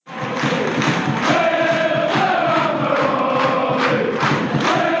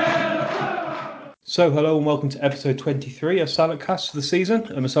So, hello and welcome to episode 23 of Silent Cast for the season.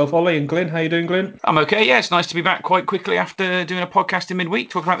 And myself, Ollie, and Glyn. How you doing, Glyn? I'm okay, yeah. It's nice to be back quite quickly after doing a podcast in midweek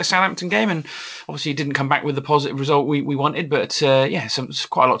talking about the Southampton game. And obviously, it didn't come back with the positive result we wanted. But there's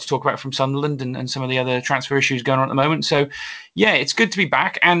quite a lot to talk about from Sunderland and some of the other transfer issues going on at the moment. So, yeah, it's good to be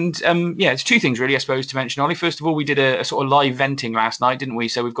back. And it's two things really, I suppose, to mention, Ollie. First of all, we did a sort of live venting last night, didn't we?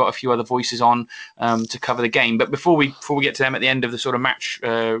 So we've got a few other voices on to cover the game. But before we get to them at the end of the sort of match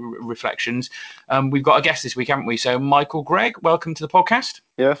reflections, we've got a guest this week, haven't we? So, Michael Gregg, welcome to the podcast.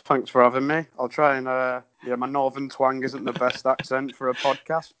 Yeah, thanks for having me. I'll try and my northern twang isn't the best accent for a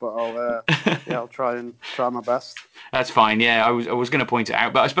podcast, but I'll try my best. That's fine. Yeah, I was going to point it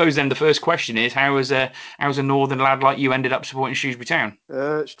out, but I suppose then the first question is how's a northern lad like you ended up supporting Shrewsbury Town?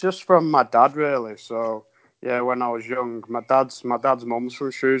 It's just from my dad, really. So yeah, when I was young, my dad's mum's from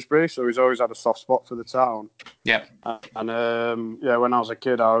Shrewsbury, so he's always had a soft spot for the town. Yeah. And when I was a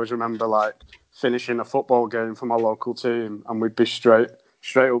kid, I always remember like finishing a football game for my local team, and we'd be straight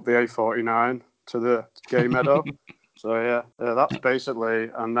up the A49 to the game meadow. So yeah, that's basically.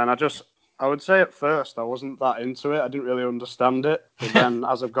 And then I would say at first I wasn't that into it. I didn't really understand it. But then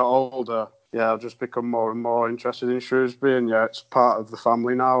as I've got older, yeah, I've just become more and more interested in Shrewsbury, and yeah, it's part of the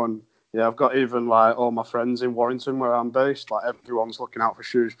family now. And yeah, I've got even like all my friends in Warrington where I'm based. Like everyone's looking out for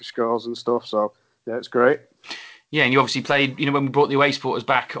Shrewsbury scores and stuff. So yeah, it's great. Yeah, and you obviously played, when we brought the away supporters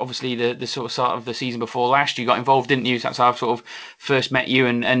back, obviously the sort of start of the season before last, you got involved, didn't you? That's how I sort of first met you,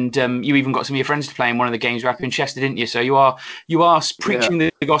 and you even got some of your friends to play in one of the games up in Chester, didn't you? So you are preaching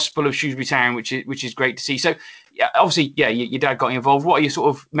the gospel of Shrewsbury Town, which is great to see. So yeah, obviously, yeah, your dad got involved. What are your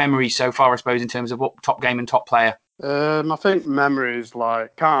sort of memories so far, I suppose, in terms of what top game and top player? I think memories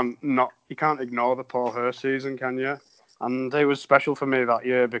like you can't ignore the Paul Hurst season, can you? And it was special for me that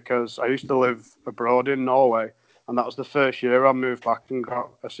year because I used to live abroad in Norway, and that was the first year I moved back and got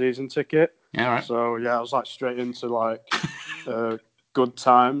a season ticket. All right. So yeah, I was like straight into like good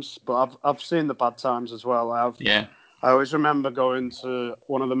times, but I've seen the bad times as well. Yeah. I always remember going to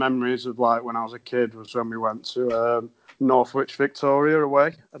one of the memories of like when I was a kid was when we went to Northwich Victoria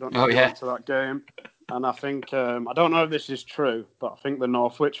away. I don't know if you went to that game. And I think, I don't know if this is true, but I think the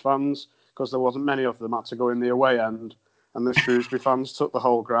Northwich fans, because there wasn't many of them, had to go in the away end, and the Shrewsbury fans took the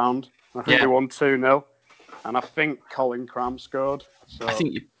whole ground. I think they won 2-0, and I think Colin Cram scored. So I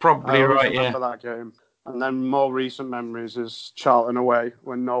think you're probably I always right, remember that game. And then more recent memories is Charlton away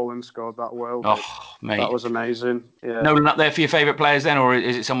when Nolan scored that world. Oh, mate. That was amazing. Yeah. Nolan up there for your favourite players then, or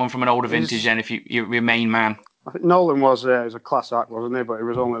is it someone from an older vintage then, if you're your main man? I think Nolan was there. He was a class act, wasn't he? But he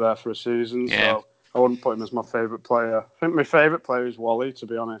was only there for a season, so I wouldn't put him as my favourite player. I think my favourite player is Wally, to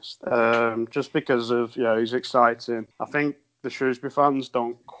be honest. Just because of, he's exciting. I think the Shrewsbury fans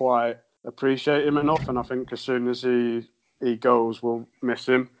don't quite appreciate him enough, and I think as soon as he goes, we'll miss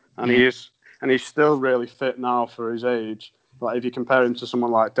him. And he's still really fit now for his age. Like if you compare him to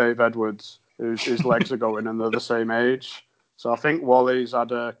someone like Dave Edwards, his legs are going and they're the same age. So I think Wally's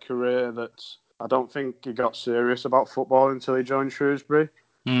had a career that I don't think he got serious about football until he joined Shrewsbury.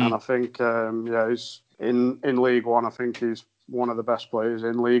 And I think, he's in League One. I think he's one of the best players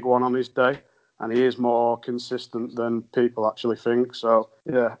in League One on his day. And he is more consistent than people actually think. So,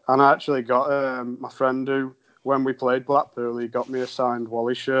 yeah. And I actually got my friend who, when we played Blackpool, he got me a signed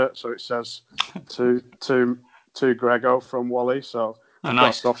Wally shirt. So it says to Grego from Wally. So I've got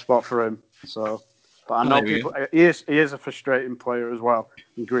a soft spot for him. So, but I know people. He is a frustrating player as well,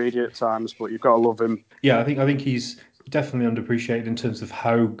 and greedy at times. But you've got to love him. Yeah, I think he's definitely underappreciated in terms of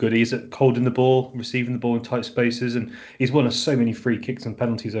how good he is at holding the ball, receiving the ball in tight spaces, and he's won us so many free kicks and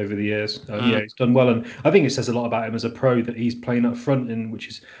penalties over the years. Yeah, he's done well, and I think it says a lot about him as a pro that he's playing up front in which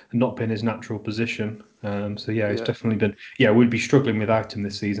has not been his natural position. He's definitely been. Yeah, we'd be struggling without him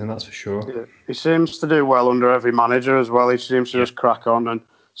this season, that's for sure. Yeah. He seems to do well under every manager as well. He seems to just crack on and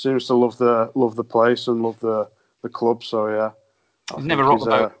seems to love the place and love the club. So yeah. He's never rocked the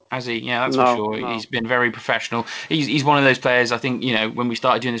boat, has he? Yeah, that's for sure. No. He's been very professional. He's one of those players, I think, when we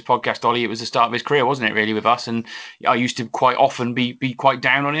started doing this podcast, Ollie, it was the start of his career, wasn't it, really, with us? And I used to quite often be quite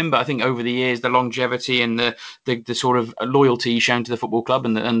down on him, but I think over the years, the longevity and the sort of loyalty he's shown to the football club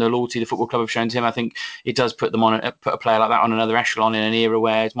and the loyalty the football club have shown to him, I think it does put a player like that on another echelon in an era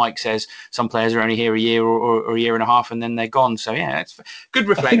where, as Mike says, some players are only here a year or a year and a half and then they're gone. So, yeah, it's good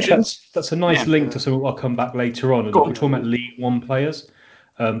reflection. I think that's a nice link to something I'll come back later on. And we're talking about League One players.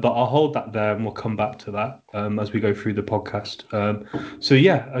 But I'll hold that there and we'll come back to that as we go through the podcast.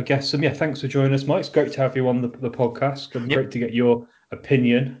 I guess thanks for joining us, Mike. It's great to have you on the podcast. Great to get your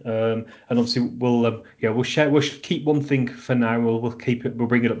opinion. And obviously we'll keep one thing for now. We'll keep it. We'll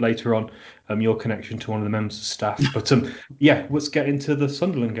bring it up later on. Your connection to one of the members of staff. But let's get into the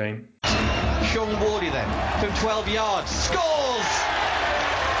Sunderland game. Sean Wardy then from 12 yards. Scores!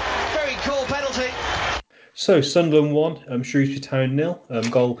 Very cool penalty. So Sunderland 1, Shrewsbury Town 0.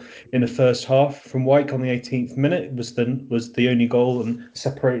 Goal in the first half from Wyke on the 18th minute was the only goal and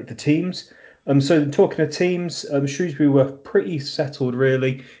separated the teams. So talking of teams, Shrewsbury were pretty settled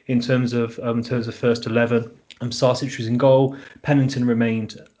really in terms of first 11. Sarsic was in goal. Pennington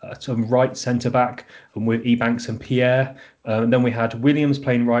remained at right centre back with Ebanks and Pierre. And then we had Williams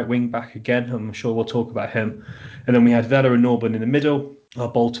playing right wing back again. I'm sure we'll talk about him. And then we had Vela and Norburn in the middle, our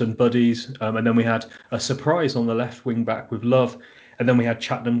Bolton buddies. And then we had a surprise on the left wing back with Love. And then we had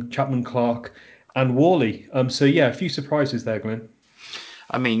Chapman Clark and Worley. So yeah, a few surprises there, Glenn.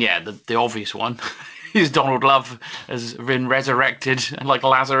 I mean, yeah, the obvious one is Donald Love has been resurrected like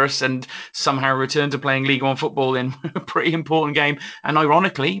Lazarus and somehow returned to playing League One football in a pretty important game, and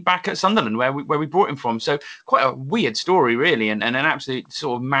ironically back at Sunderland where we brought him from. So quite a weird story really, and an absolute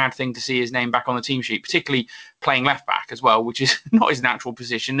sort of mad thing to see his name back on the team sheet, particularly playing left back as well, which is not his natural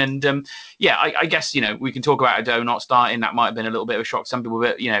position. And I guess we can talk about Ado not starting. That might have been a little bit of a shock to some people,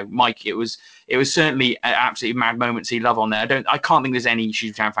 but Mike, it was certainly an absolutely mad moment to see Love on there. I can't think there's any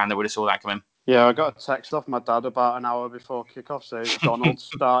Shrewsbury Town fan that would have saw that coming. Yeah, I got a text off my dad about an hour before kickoff saying Donald's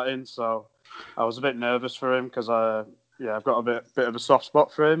starting, so I was a bit nervous for him because I've got a bit of a soft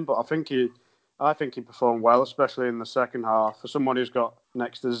spot for him, but I think he performed well, especially in the second half. For someone who's got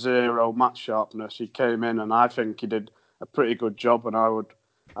next to zero match sharpness, he came in and I think he did a pretty good job, and I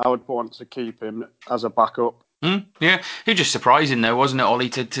would want to keep him as a backup. Yeah, it was just surprising though, wasn't it, Ollie,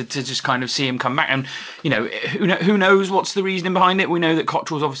 to just kind of see him come back. And who knows what's the reasoning behind it. We know that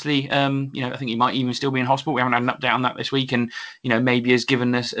Cottrell's obviously I think he might even still be in hospital. We haven't had an update on that this week, and maybe has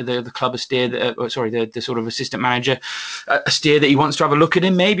given us the club a steer the sort of assistant manager a steer that he wants to have a look at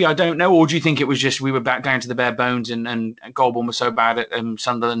him, maybe, I don't know. Or do you think it was just we were back down to the bare bones and Goulburn was so bad at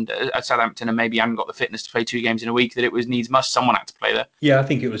Sunderland, at Southampton, and maybe hadn't got the fitness to play 2 games in a week that it was needs must someone had to play there? Yeah, I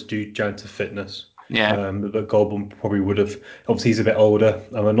think it was due down to fitness. Yeah. But Goulburn probably would have. Obviously, he's a bit older.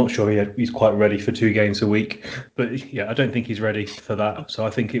 I'm not sure he's quite ready for 2 games a week. But yeah, I don't think he's ready for that. So I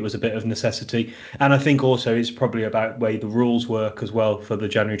think it was a bit of necessity. And I think also it's probably about way the rules work as well for the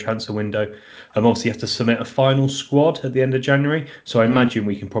January transfer window. Obviously, you have to submit a final squad at the end of January. So I imagine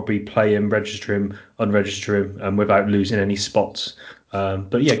we can probably play him, register him, unregister him without losing any spots.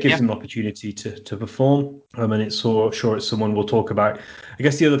 But yeah, it gives them an opportunity to perform. And it's sure it's someone we'll talk about. I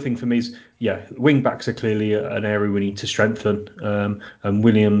guess the other thing for me is, wing backs are clearly an area we need to strengthen. And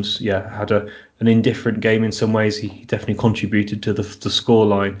Williams, had an indifferent game in some ways. He definitely contributed to the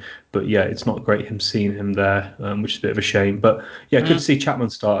scoreline. But it's not great seeing him there, which is a bit of a shame. But good to see Chapman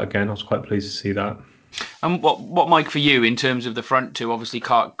start again. I was quite pleased to see that. And what, Mike, for you in terms of the front two? Obviously,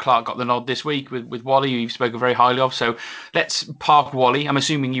 Clark got the nod this week with Wally, who you've spoken very highly of. So let's park Wally. I'm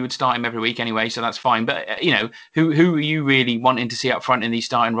assuming you would start him every week anyway, so that's fine. But who are you really wanting to see up front in these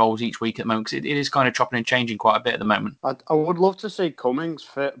starting roles each week at the moment? Because it is kind of chopping and changing quite a bit at the moment. I would love to see Cummings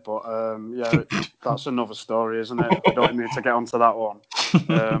fit, but that's another story, isn't it? We don't need to get onto that one.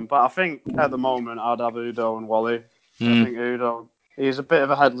 But I think at the moment I'd have Udo and Wally. I think Udo, he's a bit of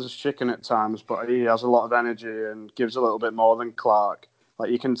a headless chicken at times, but he has a lot of energy and gives a little bit more than Clark.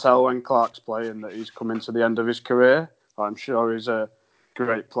 Like, you can tell when Clark's playing that he's coming to the end of his career. I'm sure he's a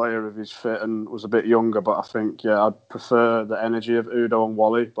great player if he's fit and was a bit younger, but I think, I'd prefer the energy of Udo and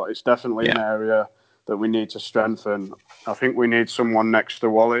Wally, but it's definitely an area that we need to strengthen. I think we need someone next to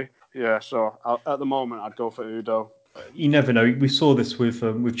Wally. So at the moment, I'd go for Udo. You never know. We saw this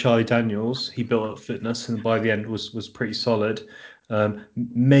with Charlie Daniels. He built up fitness, and by the end was pretty solid.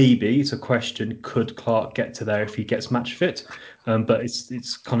 Maybe it's a question: could Clark get to there if he gets match fit? But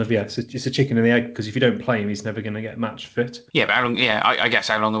it's kind of it's a chicken and the egg, because if you don't play him, he's never going to get match fit. Yeah, but how long? Yeah, I guess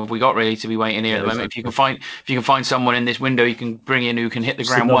how long have we got really to be waiting here at the moment? Exactly. If you can find someone in this window, you can bring in who can hit the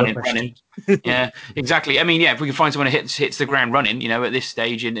ground running. Yeah, exactly. I mean, if we can find someone who hits the ground running, at this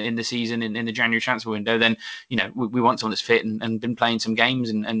stage in the season in the January transfer window, then we want someone that's fit and been playing some games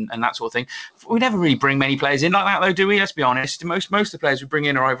and that sort of thing. We never really bring many players in like that, though, do we? Let's be honest. Most of the players we bring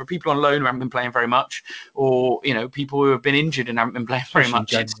in are either people on loan who haven't been playing very much, or people who have been injured and haven't been playing very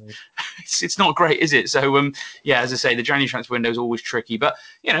much. It's not great, is it? So as I say, the January transfer window is always tricky. But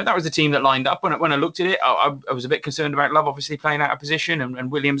that was the team that lined up. When I looked at it, I was a bit concerned about Love obviously playing out of position, and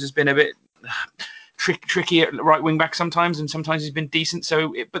Williams has been a bit tricky at right wing back sometimes, and sometimes he's been decent.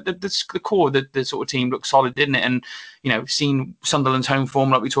 So, but the core, the sort of team looked solid, didn't it? And seeing Sunderland's home form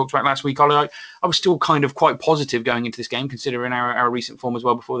like we talked about last week, I was still kind of quite positive going into this game, considering our recent form as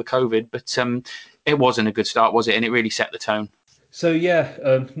well before the COVID. But it wasn't a good start, was it? And it really set the tone. So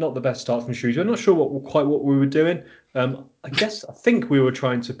yeah, not the best start from Shrewsbury. I'm not sure what we were doing. I think we were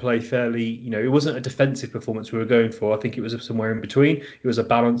trying to play fairly. It wasn't a defensive performance we were going for. I think it was somewhere in between. It was a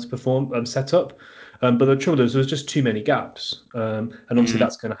balanced setup. But the trouble is, there was just too many gaps, and obviously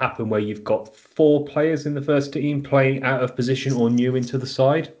that's going to happen where you've got four players in the first team playing out of position or new into the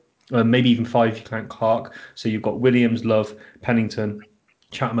side. Maybe even five if you count Clark. So you've got Williams, Love, Pennington,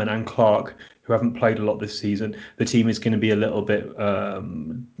 Chapman, and Clark who haven't played a lot this season. The team is going to be a little bit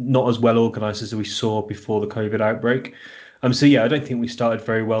not as well organised as we saw before the COVID outbreak. So yeah, I don't think we started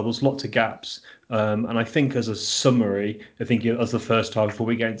very well. There's lots of gaps. And I think as a summary, I think as the first time before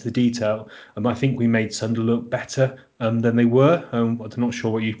we get into the detail, I think we made Sunderland look better than they were. I'm not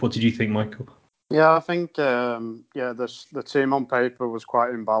sure what did you think, Michael? Yeah, I think the team on paper was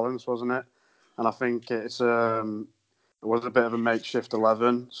quite imbalanced, wasn't it? And I think it was a bit of a makeshift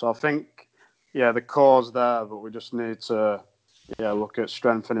 11. So I think the core's there, but we just need to look at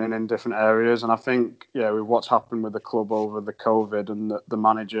strengthening in different areas. And I think with what's happened with the club over the COVID and the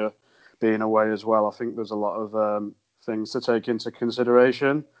manager being away as well, I think there's a lot of things to take into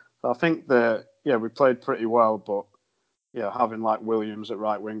consideration. So I think that we played pretty well, but having like Williams at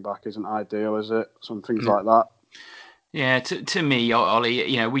right wing back isn't ideal, is it? Some things like that. Yeah, to me,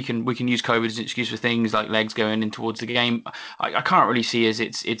 Ollie, we can use COVID as an excuse for things like legs going in towards the game. I can't really see as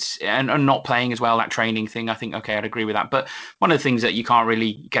it's and not playing as well, that training thing. I think okay, I'd agree with that. But one of the things that you can't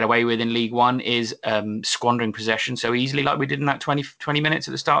really get away with in League One is squandering possession so easily, like we did in that 20 minutes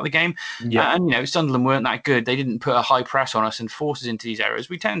at the start of the game. Yeah. And Sunderland weren't that good. They didn't put a high press on us and force us into these errors.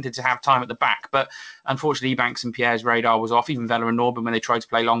 We tended to have time at the back, but unfortunately, Ebanks and Pierre's radar was off. Even Vela and Norben when they tried to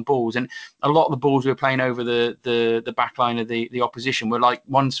play long balls, and a lot of the balls we were playing over the back line of the opposition were like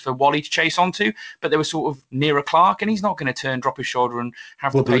ones for Wally to chase onto, but they were sort of nearer Clark, and he's not going to drop his shoulder and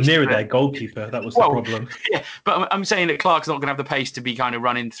have the pace. Well, they were nearer their goalkeeper. That was the problem. Yeah, but I'm saying that Clark's not going to have the pace to be kind of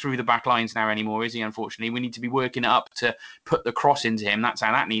running through the back lines now anymore, is he? Unfortunately, we need to be working it up to put the cross into him. That's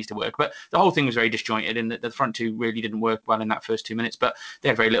how that needs to work. But the whole thing was very disjointed, and the front two really didn't work well in that first 2 minutes. But they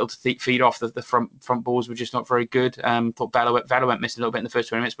had very little to feed off. The front balls were just not very good. Thought Vela went missing a little bit in the first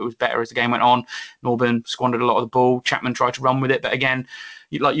 20 minutes, but was better as the game went on. Norben squandered a lot of the ball. Chapman tried to run with it, but again,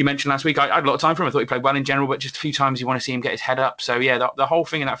 like you mentioned last week, I had a lot of time for him. I thought he played well in general, but just a few times you want to see him get his head up. So yeah, the whole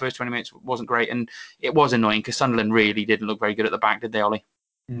thing in that first 20 minutes wasn't great, and it was annoying because Sunderland really didn't look very good at the back, did they, Ollie?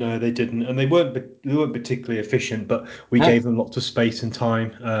 No, they didn't, and they weren't particularly efficient. But we gave them lots of space and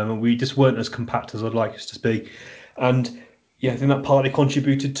time, and we just weren't as compact as I'd like us to be. And yeah, I think that partly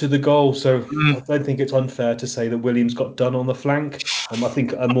contributed to the goal. So I don't think it's unfair to say that Williams got done on the flank. I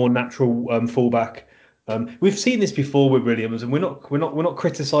think a more natural fullback. We've seen this before with Williams, and we're not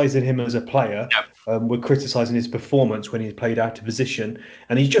criticising him as a player. We're criticising his performance when he's played out of position,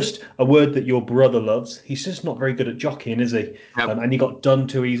 and he's just a word that your brother loves. He's just not very good at jockeying, is he? And he got done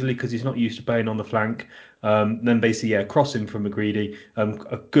too easily because he's not used to playing on the flank. Then basically, crossing from McGreedy,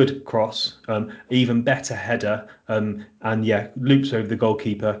 a good cross, even better header, and loops over the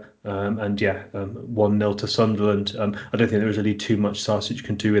goalkeeper, 1-0 to Sunderland. I don't think there was really too much Sarsic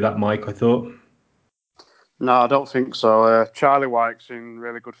can do with that, Mike. I thought. No, I don't think so. Charlie Wyke's in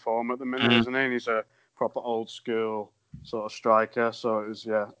really good form at the minute, isn't he? And he's a proper old school sort of striker. So it was,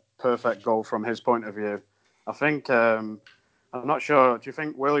 perfect goal from his point of view. I think, I'm not sure, do you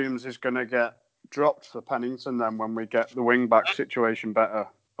think Williams is going to get dropped for Pennington then when we get the wing-back situation better?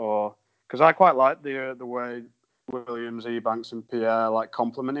 Or because I quite like the way Williams, Ebanks and Pierre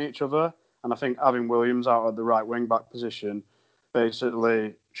complement each other. And I think having Williams out at the right wing-back position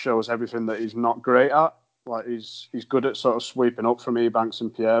basically shows everything that he's not great at. Like he's good at sort of sweeping up from Ebanks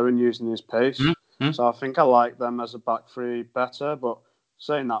and Pierre and using his pace. So I think I like them as a back three better. But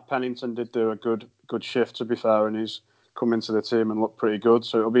saying that, Pennington did do a good shift, to be fair, and he's come into the team and looked pretty good.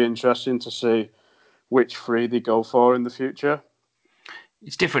 So it'll be interesting to see which three they go for in the future.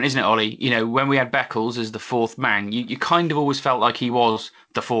 It's different, isn't it, Ollie? When we had Beckles as the fourth man, you kind of always felt like he was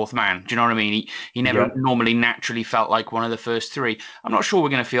the fourth man. Do you know what I mean? He never normally naturally felt like one of the first three. I'm not sure we're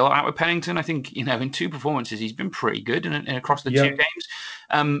going to feel that with Pennington. I think, in two performances, he's been pretty good and across the two games.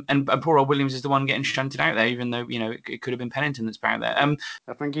 And poor old Williams is the one getting shunted out there, even though, it could have been Pennington that's out there.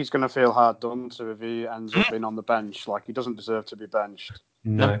 I think he's going to feel hard done to if he ends up being on the bench. Like, he doesn't deserve to be benched.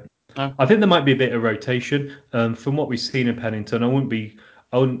 No. I think there might be a bit of rotation. From what we've seen in Pennington, I wouldn't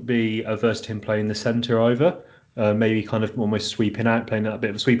be averse to him playing the centre either. Maybe kind of almost sweeping out, playing that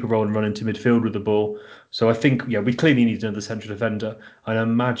bit of a sweeper role and running to midfield with the ball. So I think, we clearly need another central defender. I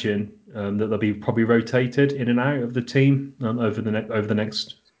imagine that they'll be probably rotated in and out of the team over the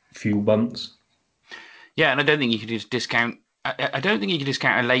next few months. Yeah, and I don't think you could just discount I don't think you can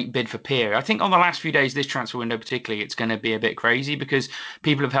discount a late bid for Pierre. I think on the last few days, this transfer window particularly, it's going to be a bit crazy because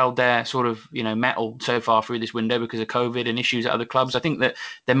people have held their sort of mettle so far through this window because of COVID and issues at other clubs. I think that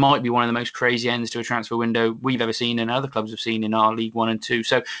there might be one of the most crazy ends to a transfer window we've ever seen and other clubs have seen in our League 1 and 2.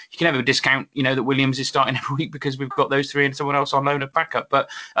 So you can never discount, that Williams is starting every week because we've got those three and someone else on loan at backup.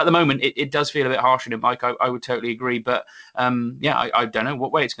 But at the moment, it does feel a bit harsh on it, Mike. I would totally agree. But I don't know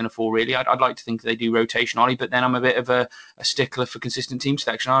what way it's going to fall, really. I'd like to think they do rotation, Ollie, but then I'm a bit of a stickler for consistent team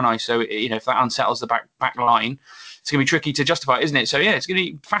selection, aren't I? So, if that unsettles the back line, it's going to be tricky to justify, isn't it? So, yeah, it's going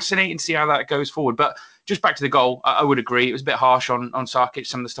to be fascinating to see how that goes forward. But just back to the goal, I would agree. It was a bit harsh on Sarkic.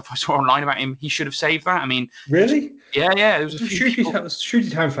 Some of the stuff I saw online about him, he should have saved that. I mean, really? Yeah. There was a few Shrewsbury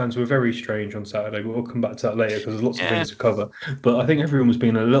Town fans were very strange on Saturday, but we'll come back to that later because there's lots of things to cover. But I think everyone was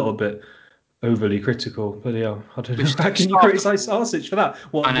being a little bit overly critical. But yeah, I don't know. How can you criticise Sarkic for that?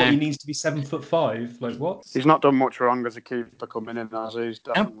 What he needs to be 7'5"? Like what? He's not done much wrong as a keeper coming in, as he's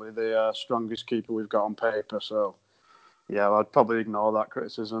definitely the strongest keeper we've got on paper. So yeah, I'd probably ignore that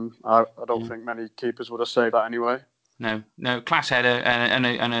criticism. I don't think many keepers would have said that anyway. No, class header and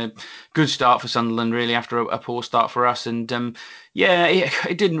a good start for Sunderland, really, after a poor start for us. And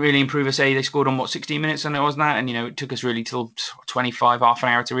it didn't really improve us. They scored on 16 minutes, and it wasn't that. And it took us really till 25, half an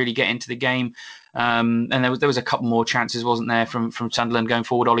hour to really get into the game. And there was a couple more chances, wasn't there, from Sunderland going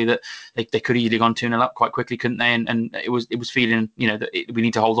forward, Ollie, that they could have easily gone 2-0 up quite quickly, couldn't they? And it was feeling that we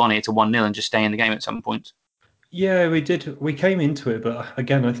need to hold on here to 1-0 and just stay in the game at some point. Yeah, we did. We came into it, but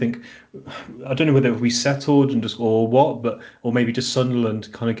again, I think I don't know whether we settled and or what, or maybe just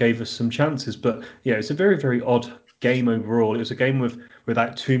Sunderland kind of gave us some chances. But yeah, it's a very, very odd game overall. It was a game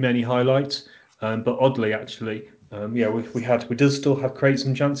without too many highlights, but oddly, actually, we did still have create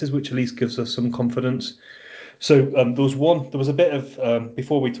some chances, which at least gives us some confidence. So there was a bit of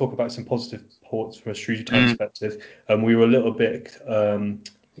before we talk about some positive reports from a Shrewsbury Town perspective, we were a little bit.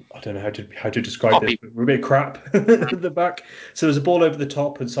 I don't know how to describe this, but we're a bit crap at the back. So there's a ball over the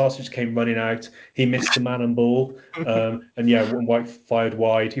top, and Sarkic came running out. He missed the man and ball, and White fired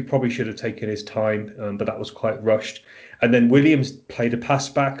wide. He probably should have taken his time, but that was quite rushed. And then Williams played a pass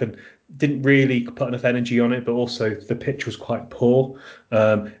back and didn't really put enough energy on it, but also the pitch was quite poor.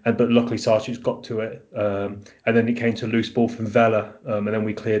 But luckily Sarkic got to it, and then it came to a loose ball from Vela, and then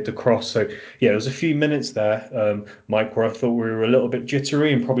we cleared the cross. So yeah, there was a few minutes there, Mike, where I thought we were a little bit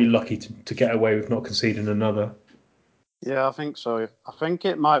jittery and probably lucky to get away with not conceding another. Yeah, I think so. I think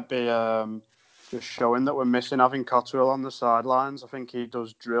it might be just showing that we're missing having Cotterill on the sidelines. I think he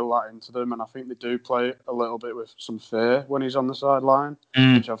does drill that into them, and I think they do play a little bit with some fear when he's on the sideline,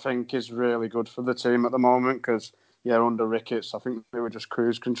 which I think is really good for the team at the moment because, under Ricketts, I think they were just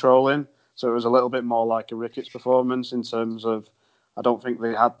cruise controlling. So it was a little bit more like a Ricketts performance in terms of I don't think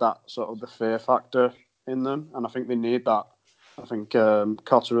they had that sort of the fear factor in them, and I think they need that. I think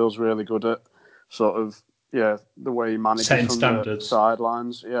Cotterill's really good at sort of, the way he manages setting from standards. The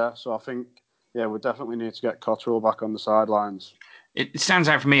sidelines. Yeah, so I think, we definitely need to get Cotterill back on the sidelines. It stands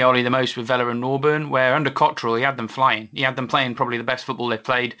out for me, Ollie, the most with Vela and Norburn, where under Cotterill, he had them flying. He had them playing probably the best football they've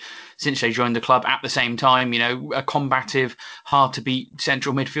played since they joined the club at the same time, a combative, hard-to-beat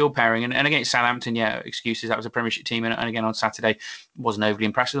central midfield pairing. And against Southampton, excuses, that was a Premiership team. And again, on Saturday, wasn't overly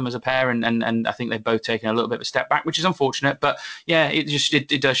impressed with them as a pair. And I think they've both taken a little bit of a step back, which is unfortunate. But yeah,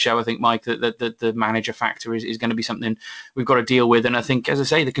 it does show, I think, Mike, that the manager factor is going to be something we've got to deal with. And I think, as I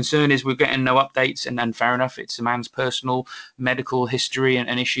say, the concern is we're getting no updates. And fair enough, it's a man's personal medical history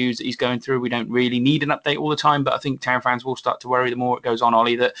and issues that he's going through. We don't really need an update all the time, but I think Town fans will start to worry the more it goes on,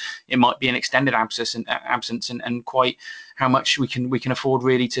 Ollie, that it might be an extended absence and quite how much we can afford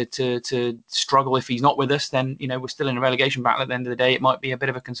really to struggle if he's not with us. Then we're still in a relegation battle at the end of the day. It might be a bit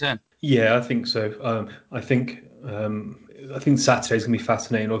of a concern. Yeah, I think so. I think Saturday's going to be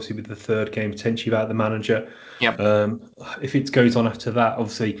fascinating. Obviously, with the third game potentially without the manager. Yeah. If it goes on after that,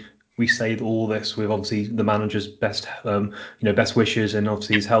 obviously we say all this with obviously the manager's best wishes and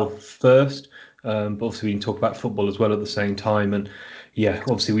obviously his health first. But obviously we can talk about football as well at the same time. And yeah,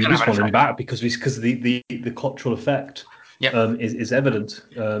 obviously we just want him back because the Cotterill effect. Is evident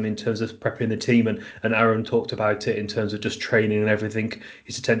in terms of prepping the team, and Aaron talked about it in terms of just training and everything,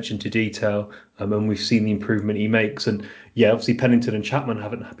 his attention to detail, and we've seen the improvement he makes. And obviously Pennington and Chapman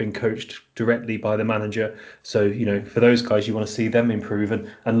haven't been coached directly by the manager, so for those guys you want to see them improve,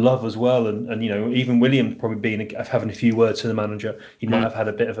 and Love as well, and even William probably having a few words to the manager, he might have had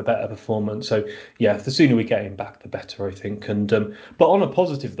a bit of a better performance. So the sooner we get him back the better, I think. And but on a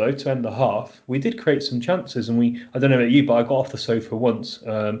positive though, to end the half, we did create some chances, and I don't know about you, but I got off the sofa once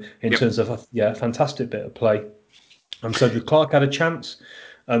in terms of a fantastic bit of play. So the Clark had a chance.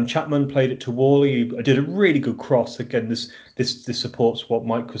 Chapman played it to Worley, who did a really good cross. Again, this supports what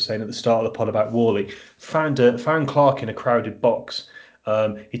Mike was saying at the start of the pod about Worley. Found Clark in a crowded box.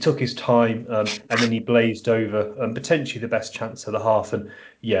 He took his time, and then he blazed over potentially the best chance of the half. And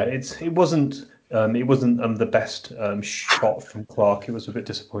yeah, it wasn't the best shot from Clark. It was a bit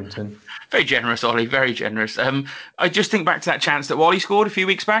disappointing. Very generous, Ollie. Very generous. I just think back to that chance that Wally scored a few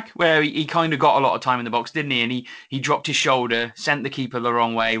weeks back, where he kind of got a lot of time in the box, didn't he? And he dropped his shoulder, sent the keeper the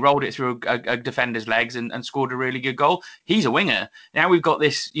wrong way, rolled it through a defender's legs, and scored a really good goal. He's a winger. Now we've got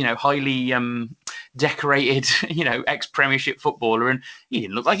this, highly decorated, ex-Premiership footballer, and he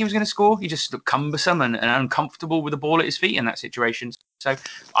didn't look like he was going to score. He just looked cumbersome and uncomfortable with the ball at his feet in that situation. So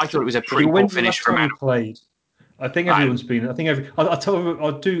I thought it was a pretty poor finish for a man. Played. I think everyone's been. I think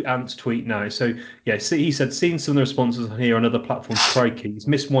I'll do Ant's tweet now. So yeah, he said, seeing some of the responses on here on other platforms, crikey, he's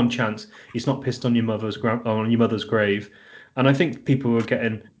missed one chance. He's not pissed on your mother's grave. And I think people were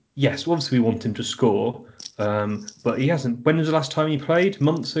getting, yes, obviously we want him to score, but he hasn't. When was the last time he played?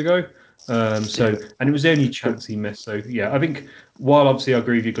 Months ago. And it was the only chance he missed. So yeah, I think while obviously I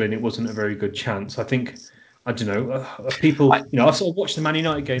agree with you, Glenn, it wasn't a very good chance. I think. I don't know. People, I watched the Man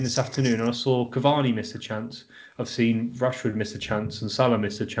United game this afternoon, and I saw Cavani miss a chance. I've seen Rashford miss a chance and Salah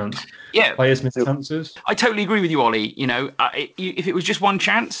miss a chance. Yeah, players miss chances. I totally agree with you, Ollie. If it was just one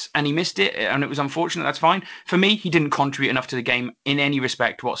chance and he missed it and it was unfortunate, that's fine. For me, he didn't contribute enough to the game in any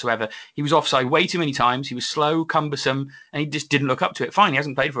respect whatsoever. He was offside way too many times. He was slow, cumbersome, and he just didn't look up to it. Fine, he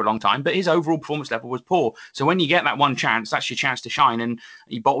hasn't played for a long time, but his overall performance level was poor. So when you get that one chance, that's your chance to shine, and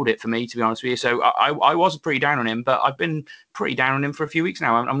he bottled it for me, to be honest with you. So I was pretty down on him, but I've been pretty down on him for a few weeks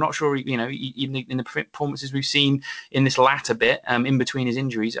now. I'm not sure, even in the performances we've seen in this latter bit, in between his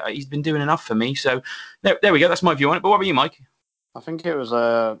injuries, he's been doing enough for me. So there we go. That's my view on it. But what about you, Mike? I think it was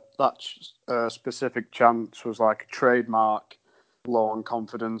that specific chance was like a trademark low on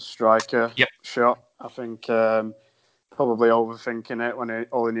confidence striker shot. I think probably overthinking it when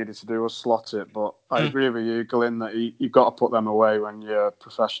all he needed to do was slot it. But I agree with you, Glyn, that you've got to put them away when you're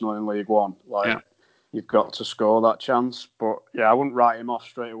professional in League One. You've got to score that chance. But yeah, I wouldn't write him off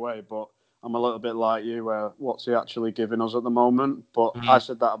straight away. But I'm a little bit like you, where what's he actually giving us at the moment? But I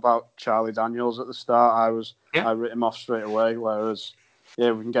said that about Charlie Daniels at the start. I writ him off straight away. Whereas, we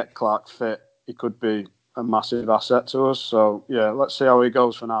can get Clark fit. He could be a massive asset to us. So let's see how he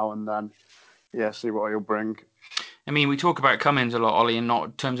goes for now, and then see what he'll bring. I mean, we talk about Cummins a lot, Ollie, in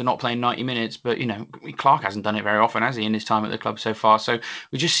terms of not playing 90 minutes, but, Clark hasn't done it very often, has he, in his time at the club so far? So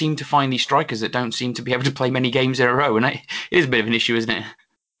we just seem to find these strikers that don't seem to be able to play many games in a row, and it is a bit of an issue, isn't it?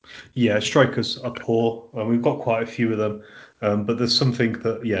 Yeah, strikers are poor. We've got quite a few of them. But there's something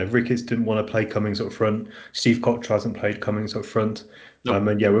that, Ricketts didn't want to play Cummings up front. Steve Cotter hasn't played Cummings up front. Nope.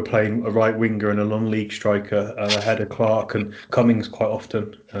 And we're playing a right winger and a non-league striker ahead of Clark and Cummings quite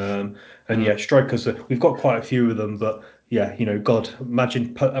often. Strikers, we've got quite a few of them. But God,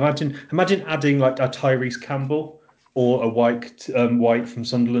 imagine adding like a Tyrese Campbell or a White from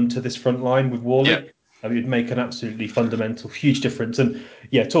Sunderland to this front line with Worley. Yep. It would make an absolutely fundamental, huge difference. And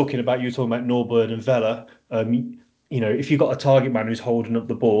talking about Norburn and Vela, if you've got a target man who's holding up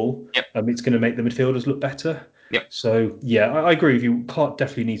the ball, it's going to make the midfielders look better. Yep. So, I agree with you. Clark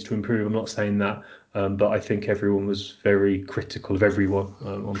definitely needs to improve. I'm not saying that. But I think everyone was very critical of everyone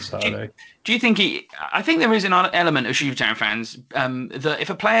on Saturday. Do you think I think there is an element of Shrewsbury Town fans that if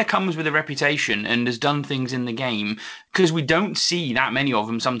a player comes with a reputation and has done things in the game, because we don't see that many of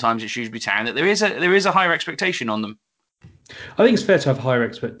them sometimes at Shrewsbury Town, that there is a higher expectation on them. I think it's fair to have higher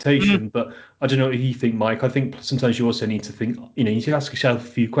expectation, but I don't know what you think, Mike. I think sometimes you also need to think, you need to ask yourself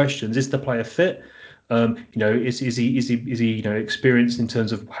a few questions. Is the player fit? Is he experienced in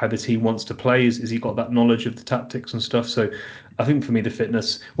terms of how the team wants to play? Is he got that knowledge of the tactics and stuff? So I think for me, the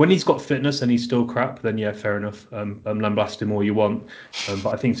fitness, when he's got fitness and he's still crap, then fair enough. Lamblast him all you want.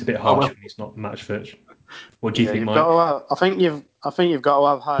 But I think it's a bit harsh when he's not match fit. What do you think, Mike? I think you've got to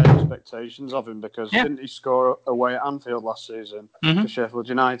have high expectations of him because didn't he score away at Anfield last season for Sheffield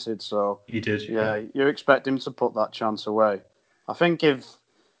United? So he did. You expect him to put that chance away. I think if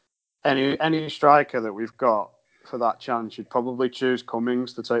any striker that we've got for that chance, you'd probably choose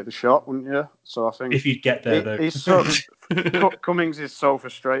Cummings to take the shot, wouldn't you? So I think if you'd get there, though, Cummings is so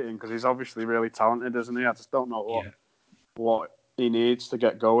frustrating because he's obviously really talented, isn't he? I just don't know what he needs to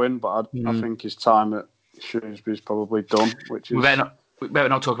get going, but I think his time at Shrewsbury's probably done. Which is we better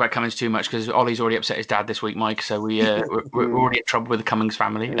not talk about Cummings too much because Ollie's already upset his dad this week, Mike. So we're already in trouble with the Cummings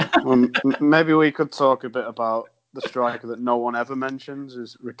family. Well, maybe we could talk a bit about the striker that no one ever mentions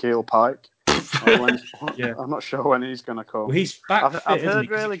is Rakeal Pike. I'm not sure when he's going to come. Well, he's back. I've heard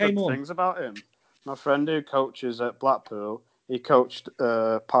really good things about him. My friend who coaches at Blackpool, he coached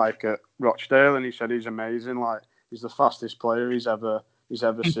Pike at Rochdale, and he said he's amazing. Like, he's the fastest player he's ever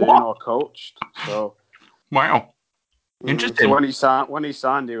seen or coached. So, wow, interesting. So when he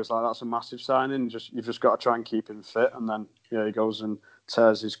signed, he was like, "That's a massive signing. You've just got to try and keep him fit." And then he goes and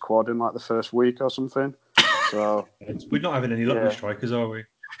tears his quad in like the first week or something. So we're not having any luck with strikers, are we?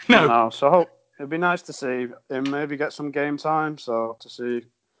 No. So it'd be nice to see him maybe get some game time. So to see,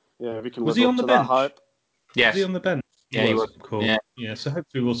 if he can live up to that hype. Yes. Was he on the bench? Yeah, he was. Cool. Yeah. So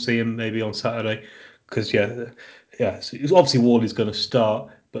hopefully we'll see him maybe on Saturday, because so obviously Worley's going to start,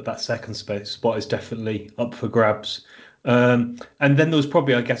 but that second spot is definitely up for grabs. And then there was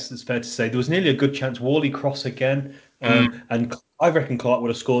probably, I guess it's fair to say, there was nearly a good chance Worley cross again. And I reckon Clark would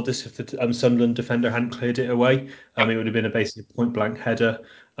have scored this if the Sunderland defender hadn't cleared it away. It would have been basically a point blank header.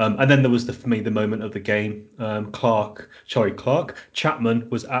 And then there was for me the moment of the game. Chapman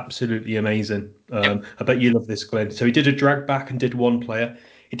was absolutely amazing. I bet you love this, Glenn. So he did a drag back and did one player.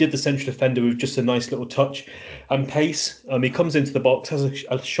 He did the central defender with just a nice little touch and pace. He comes into the box, has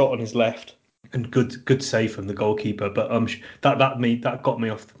a shot on his left, and good save from the goalkeeper. But that got me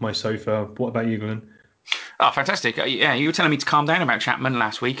off my sofa. What about you, Glenn? Oh, fantastic! Yeah, you were telling me to calm down about Chapman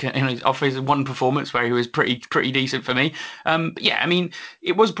last week. Off his one performance where he was pretty decent for me. But yeah, I mean,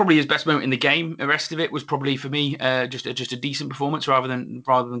 it was probably his best moment in the game. The rest of it was probably for me just a decent performance rather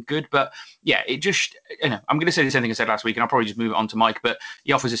than good. But yeah, it just I'm going to say the same thing I said last week, and I'll probably just move it on to Mike. But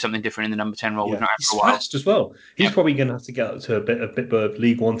he offers us something different in the number 10 role. Yeah, we've not had he's for a while. fast as well. He's probably going to have to get up to a bit of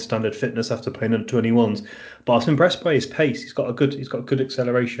League One standard fitness after playing under 21s. But I was impressed by his pace. He's got good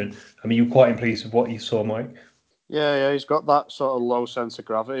acceleration. I mean, you're quite pleased with what you saw, Mike. Yeah, he's got that sort of low sense of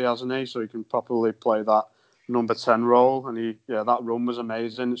gravity, hasn't he? So he can properly play that number 10 role. And that run was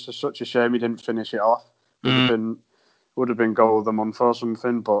amazing. It's just such a shame he didn't finish it off. Would have been goal of the month or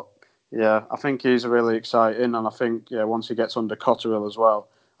something. But yeah, I think he's really exciting. And I think once he gets under Cotterill as well,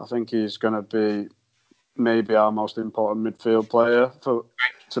 I think he's going to be maybe our most important midfield player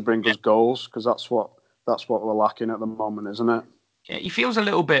to bring us goals, because that's what we're lacking at the moment, isn't it? Yeah, he feels a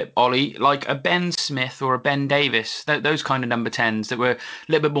little bit, Ollie, like a Ben Smith or a Ben Davis, those kind of number 10s that were a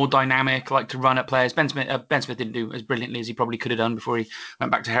little bit more dynamic, like to run at players. Ben Smith didn't do as brilliantly as he probably could have done before he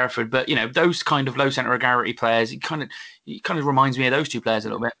went back to Hereford. But, those kind of low centre of gravity players, he kind of reminds me of those two players a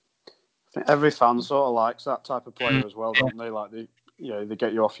little bit. I think every fan sort of likes that type of player as well, don't they? Like they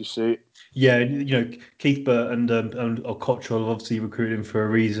get you off your seat. Yeah, Keith Burt and Cotterill obviously recruited him for a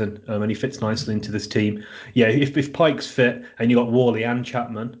reason, and he fits nicely into this team. Yeah, if Pike's fit and you got Worley and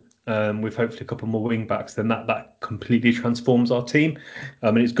Chapman, with hopefully a couple more wing backs, then that completely transforms our team.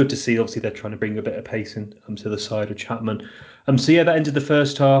 And it's good to see. Obviously, they're trying to bring a bit of pace in to the side of Chapman. So yeah, that ended the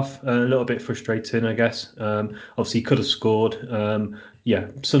first half a little bit frustrating, I guess. Obviously, he could have scored.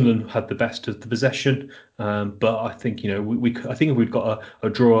 Sunderland had the best of the possession, but I think I think if we'd got a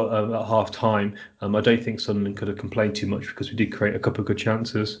draw at half time, I don't think Sunderland could have complained too much, because we did create a couple of good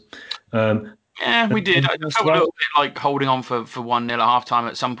chances. Yeah, we did. I felt a little bit like holding on for 1-0 at half time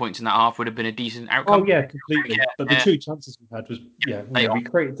at some points in that half would have been a decent outcome. Oh, yeah, completely. But the two chances we had was, we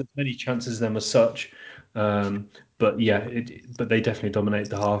created as many chances as them as such. But they definitely dominated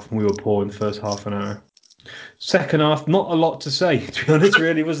the half, and we were poor in the first half an hour. Second half, not a lot to say, to be honest,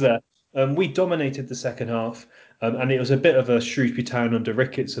 really, was there? We dominated the second half, and it was a bit of a Shrewsbury Town under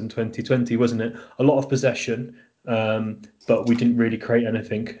Ricketts in 2020, wasn't it? A lot of possession, but we didn't really create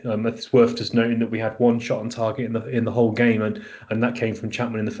anything. It's worth just noting that we had one shot on target in the whole game, and that came from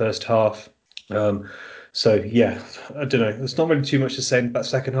Chapman in the first half. So yeah, I don't know. There's not really too much to say about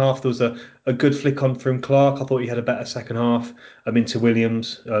second half. There was a good flick on from Clark. I thought he had a better second half. Into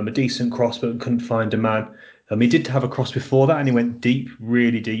Williams, a decent cross, but couldn't find a man. He did have a cross before that, and he went deep,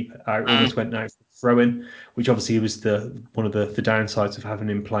 really deep. Almost went out for throw-in, which obviously was one of the downsides of having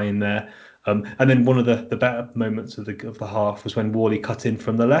him playing there. And then one of the better moments of the half was when Worley cut in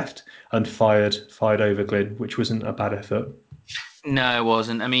from the left and fired over Glyn, which wasn't a bad effort. No, it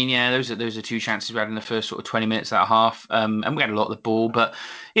wasn't. I mean, yeah, those are two chances we had in the first sort of 20 minutes of that half, and we had a lot of the ball, but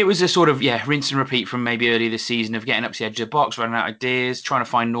it was a sort of rinse and repeat from maybe earlier this season of getting up to the edge of the box, running out of ideas, trying to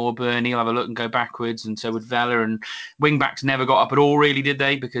find Norburn. He'll have a look and go backwards, and so would Vella, and wing backs never got up at all, really, did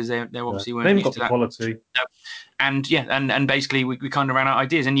they? Because they obviously weren't used to that. Quality. No. And basically we kind of ran out of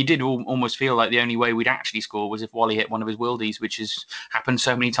ideas, and you did almost feel like the only way we'd actually score was if Wally hit one of his worldies, which has happened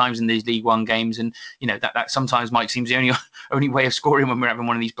so many times in these League One games, and that sometimes, Mike, seems the only way of scoring when we're having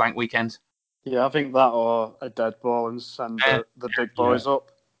one of these blank weekends. Yeah, I think that, or a dead ball and send the big boys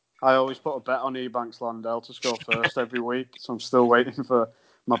up. I always put a bet on Ebanks Landell to score first every week, so I'm still waiting for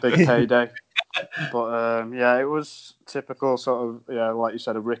my big payday. But it was typical sort of, like you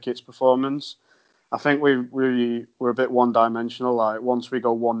said, a Ricketts performance. I think we're a bit one-dimensional. Like once we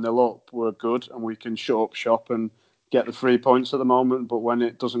go 1-0 up, we're good and we can shut up shop and get the 3 points at the moment. But when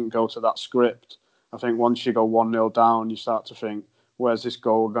it doesn't go to that script, I think once you go 1-0 down, you start to think, where's this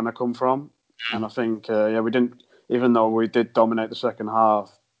goal going to come from? And I think, we didn't, even though we did dominate the second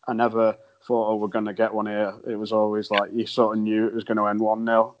half, I never thought, we're going to get one here. It was always like you sort of knew it was going to end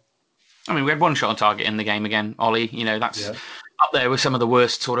 1-0. I mean, we had one shot on target in the game again, Ollie. That's up there with some of the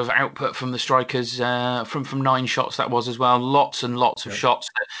worst sort of output from the strikers from 9 shots that was as well. Lots and lots of shots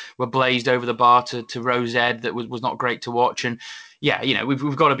that were blazed over the bar to Rose Ed that was not great to watch. And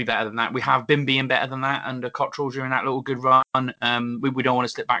we've got to be better than that. We have been being better than that under Cottrell during that little good run. We don't want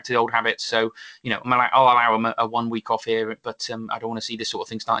to slip back to the old habits. So, I'll allow them a 1 week off here, but I don't want to see this sort of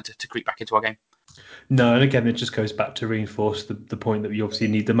thing starting to creep back into our game. No, and again, it just goes back to reinforce the point that we obviously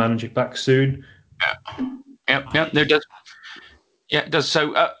need the manager back soon. Yeah, there does. Yeah, it does.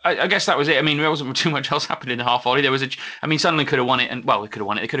 So I guess that was it. I mean, there wasn't too much else happening in the half volley. There was Sunderland could have won it, and they could have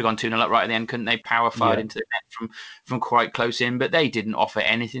won it. They could have gone 2-0 up right at the end, couldn't they? Power fired into the net from quite close in, but they didn't offer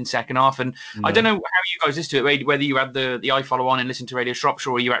anything second half. And I don't know how you guys listened to it, whether you had the iFollow on and listened to Radio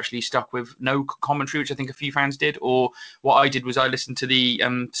Shropshire, or you actually stuck with no commentary, which I think a few fans did, or what I did was I listened to the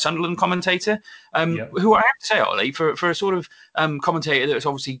Sunderland commentator, who I have to say, Ollie, for a sort of commentator that's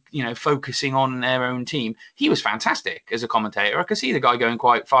obviously focusing on their own team, he was fantastic as a commentator. I could see the guy going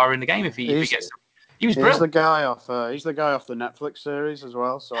quite far in the game if he gets. He was brilliant. He's the guy off the Netflix series as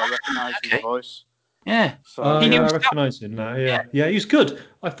well, so I recognise his voice. Yeah, so, I recognise him now. Yeah, he was good.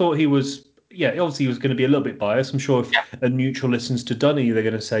 I thought he was. Yeah, obviously he was going to be a little bit biased. I'm sure if a neutral listens to Dunny, they're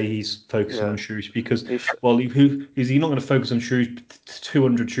going to say he's focusing on Shrewsbury because, is he not going to focus on Shrewsbury,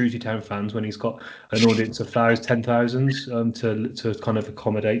 200 Shrewsbury Town fans when he's got an audience of 10,000 to kind of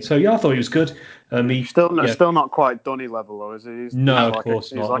accommodate? So I thought he was good. Still not quite Dunny level though, is he? No, of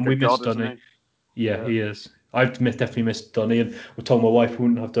course not. Like and we missed Dunny. Yeah, he is. I've definitely missed Dunny, and I told my wife we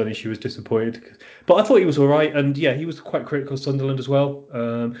wouldn't have Dunny. She was disappointed, but I thought he was all right. And he was quite critical of Sunderland as well,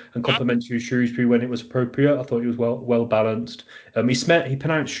 and complimentary of Shrewsbury when it was appropriate. I thought he was well balanced. He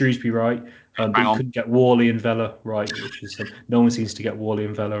pronounced Shrewsbury right, but he couldn't get Worley and Vella right, which is no one seems to get Worley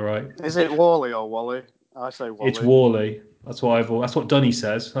and Vella right. Is it Worley or Wally? I say Wally. It's Worley. That's what Dunny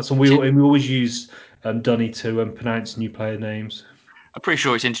says. That's what we always use Dunny to pronounce new player names. I'm pretty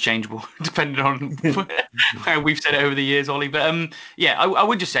sure it's interchangeable, depending on how we've said it over the years, Ollie. But I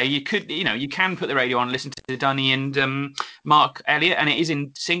would just say you can put the radio on and listen to Dunny and Mark Elliott, and it is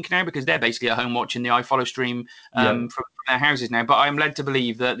in sync now because they're basically at home watching the iFollow stream from their houses now. But I'm led to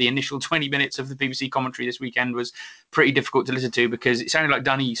believe that the initial 20 minutes of the BBC commentary this weekend was pretty difficult to listen to because it sounded like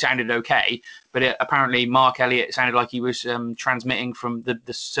Dunny sounded okay, but apparently Mark Elliott sounded like he was transmitting from the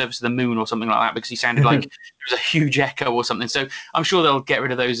surface of the moon or something like that because he sounded like there was a huge echo or something. So I'm sure they'll get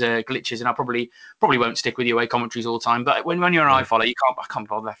rid of those glitches, and I probably won't stick with the away commentaries all the time. But when you're an iFollow, I can't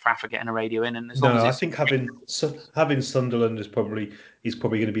bother for getting a radio in. And as long as I think having Sunderland is probably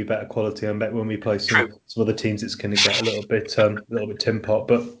going to be better quality. I bet when we play some other teams, it's going to get a little bit tin pot.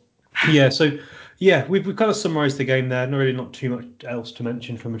 But we've kind of summarised the game there. Not too much else to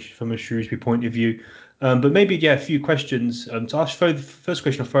mention from a Shrewsbury point of view. But maybe a few questions to ask. The first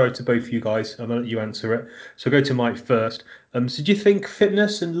question I'll throw to both of you guys. I'm going to let you answer it. So I'll go to Mike first. So do you think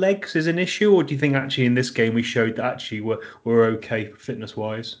fitness and legs is an issue, or do you think actually in this game we showed that actually we're okay fitness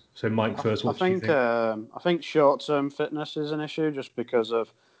wise? So Mike first. What do you think? I think short-term fitness is an issue just because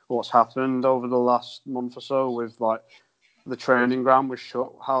of what's happened over the last month or so with the training ground was shut.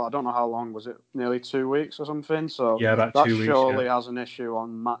 I don't know how long was it? Nearly 2 weeks or something. So about 2 weeks. That surely has an issue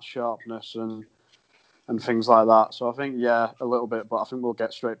on match sharpness and things like that. So I think a little bit, but I think we'll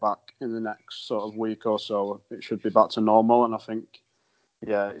get straight back in the next sort of week or so. It should be back to normal, and I think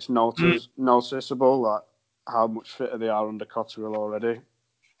it's noticeable how much fitter they are under Cotterill already.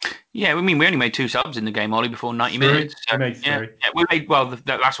 Yeah, I mean, we only made 2 subs in the game, Ollie, before 90 minutes. So, we made 3. We made,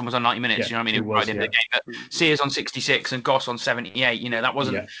 the last one was on 90 minutes, you know what I mean? It was right into the game. But Sears on 66 and Goss on 78, that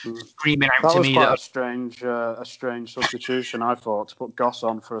wasn't screaming out to me. That was quite a strange substitution, I thought, to put Goss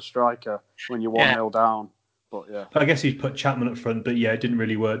on for a striker when you're 1-0 down. But I guess he's put Chapman up front, but it didn't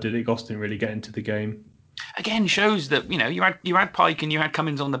really work, did it? Goss didn't really get into the game. Again, shows that you had Pike and you had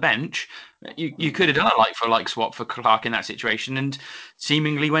Cummins on the bench. You could have done a like for like swap for Clark in that situation, and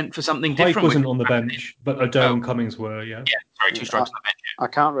seemingly went for something different. Pike wasn't on the bench, but Ado and Cummins were. Yeah, sorry, 2 strikes on the bench. I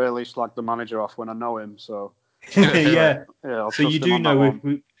can't really slag the manager off when I know him, so I'll so you do know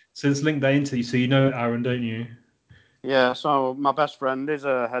so let's link that into you. So you know Aaron, don't you? Yeah. So my best friend is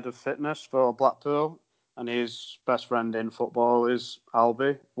a head of fitness for Blackpool, and his best friend in football is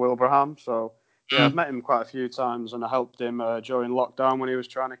Albie Wilbraham. So. Yeah, I've met him quite a few times, and I helped him during lockdown when he was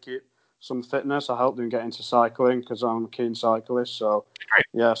trying to keep some fitness. I helped him get into cycling because I'm a keen cyclist. So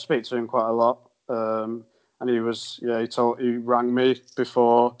yeah, I speak to him quite a lot. And he rang me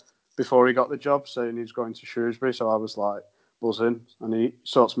before he got the job saying he was going to Shrewsbury. So I was like buzzing, and he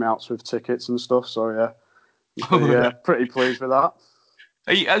sorts me out with tickets and stuff. So yeah, pretty pleased with that.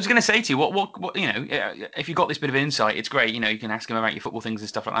 I was going to say to you, what if you got this bit of insight, it's great. You can ask him about your football things and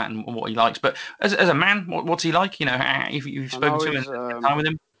stuff like that, and what he likes. But as a man, what's he like? If you've spoken to him and spent time with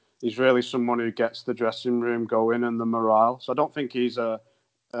him, he's really someone who gets the dressing room going and the morale. So I don't think he's a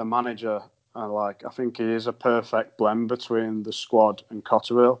manager. I think he is a perfect blend between the squad and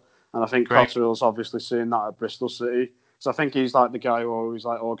Cotterill, and I think Cotterill's obviously seen that at Bristol City. So I think he's like the guy who always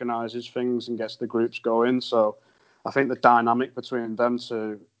organises things and gets the groups going. So I think the dynamic between them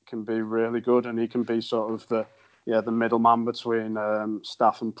two can be really good, and he can be sort of the middleman between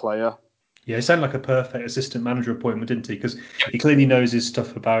staff and player. Yeah, he sounded like a perfect assistant manager appointment, didn't he? Because he clearly knows his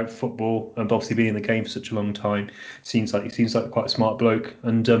stuff about football, and obviously being in the game for such a long time, he seems like quite a smart bloke.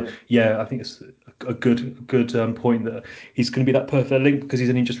 And I think it's a good point that he's going to be that perfect link because he's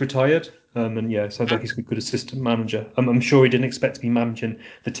only just retired. It sounds like he's a good assistant manager. I'm sure he didn't expect to be managing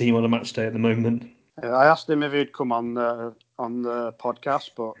the team on a match day at the moment. I asked him if he'd come on the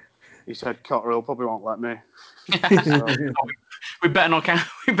podcast, but he said Cotterill probably won't let me. We better not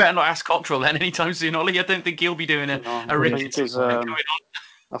ask Cotterill then anytime soon, Ollie. I don't think he'll be doing a Richard.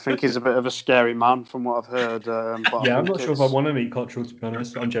 I think he's a bit of a scary man from what I've heard. But I'm not sure if I want to meet Cotterill, to be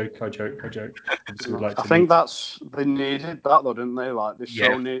honest. I joke. I think they needed that though, didn't they? Like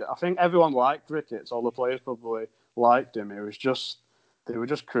I think everyone liked Ricketts. All the players probably liked him. It was just they were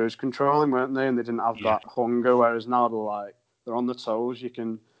just cruise controlling, weren't they? And they didn't have that hunger. Whereas now they're on the toes.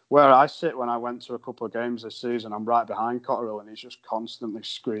 Where I sit when I went to a couple of games this season, I'm right behind Cotterill, and he's just constantly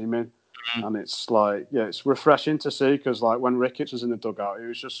screaming. Mm-hmm. And it's it's refreshing to see because when Ricketts was in the dugout, he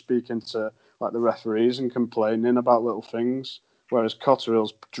was just speaking to the referees and complaining about little things, whereas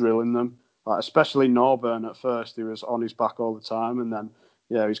Cotterill's drilling them. Especially Norburn at first, he was on his back all the time, and then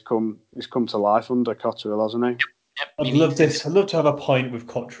he's come to life under Cotterill, hasn't he? I'd love to have a pint with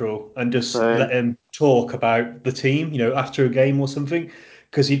Cotterill and just let him talk about the team, after a game or something.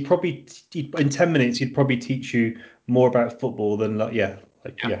 Because in 10 minutes, he'd probably teach you more about football than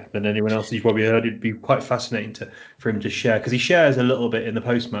than anyone else you've probably heard. It'd be quite fascinating for him to share because he shares a little bit in the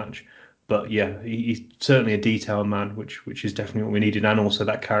post-match. But he's certainly a detailed man, which is definitely what we needed, and also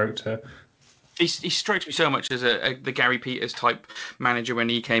that character. He strikes me so much as the Gary Peters type manager when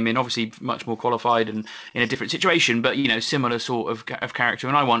he came in. Obviously, much more qualified and in a different situation, but similar sort of character.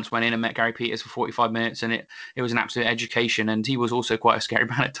 And I once went in and met Gary Peters for 45 minutes, and it was an absolute education. And he was also quite a scary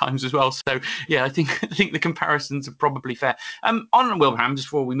man at times as well. So I think the comparisons are probably fair. On Wilbraham, just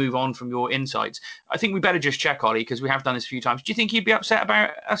before we move on from your insights, I think we better just check, Ollie, because we have done this a few times. Do you think he'd be upset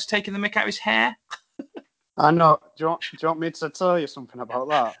about us taking the mick out of his hair? I know. Do you want me to tell you something about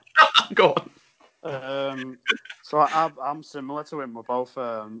that? Go on. So I'm similar to him. We're both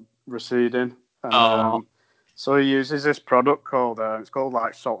receding. So he uses this product called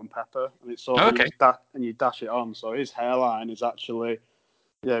salt and pepper, and it's sort of and you dash it on. So his hairline is actually,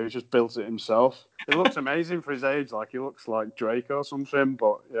 he just built it himself. It looks amazing for his age. He looks like Drake or something.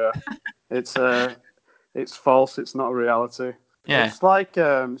 But it's false. It's not a reality. Yeah.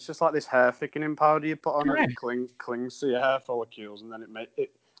 It's just like this hair thickening powder you put on, and it clings to your hair follicles, and then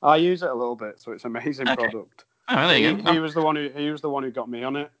I use it a little bit, so it's an amazing product. Oh, there you go. He was the one who got me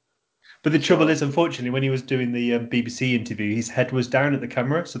on it. But the trouble is, unfortunately, when he was doing the BBC interview, his head was down at the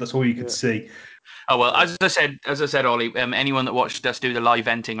camera, so that's all you could see. Oh well, as I said, Ollie. Anyone that watched us do the live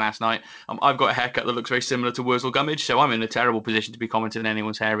venting last night, I've got a haircut that looks very similar to Wurzel Gummidge, so I'm in a terrible position to be commenting on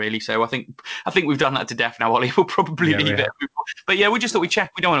anyone's hair, really. So I think we've done that to death now, Ollie. We'll probably leave it. But we just thought we'd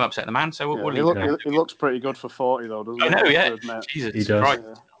check. We don't want to upset the man, so we'll leave it. He looks pretty good for 40, though, doesn't he? I know, yeah. Jesus, he does. Right.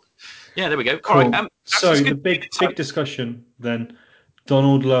 Yeah, there we go. Cool. All right. So the big discussion then.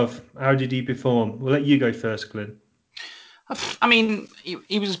 Donald Love, how did he perform? We'll let you go first, Glenn. I mean,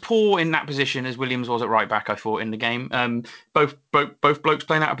 he was as poor in that position as Williams was at right back, I thought, in the game. Both blokes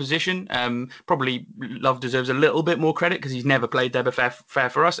playing out of position. Probably Love deserves a little bit more credit because he's never played there fair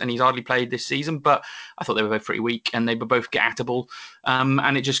for us, and he's hardly played this season. But I thought they were both pretty weak, and they were both gettable.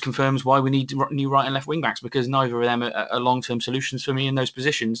 And it just confirms why we need new right and left wing backs, because neither of them are long-term solutions for me in those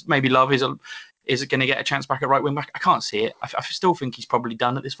positions. Maybe Love is going to get a chance back at right wing back? I can't see it. I still think he's probably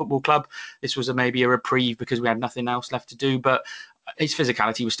done at this football club. This was maybe a reprieve because we had nothing else left to do, but his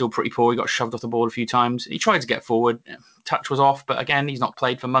physicality was still pretty poor. He got shoved off the ball a few times. He tried to get forward. Touch was off, but again, he's not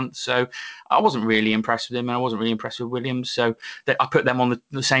played for months, so I wasn't really impressed with him, and I wasn't really impressed with Williams, so I put them on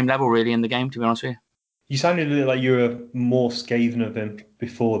the same level, really, in the game, to be honest with you. You sounded a little like you were more scathing of him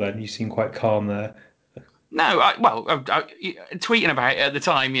before then. You seemed quite calm there. No, tweeting about it at the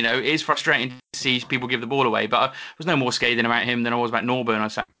time, it is frustrating to see people give the ball away, but I was no more scathing about him than I was about Norburn on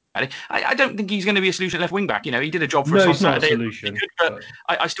Saturday. I don't think he's going to be a solution at left wing back. He did a job for us No, on he's not a Saturday. solution. Good, but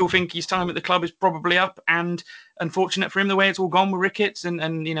I still think his time at the club is probably up, and unfortunate for him the way it's all gone with Ricketts and a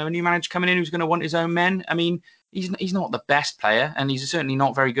new manager coming in who's going to want his own men. I mean, he's not the best player, and he's certainly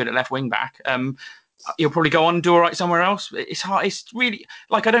not very good at left wing back. He'll probably go on and do all right somewhere else. It's hard. It's really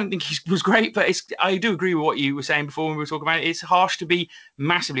I don't think he was great, but I do agree with what you were saying before when we were talking about it. It's harsh to be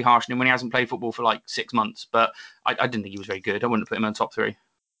massively harsh on him when he hasn't played football for like 6 months. But I didn't think he was very good. I wouldn't put him in the top 3.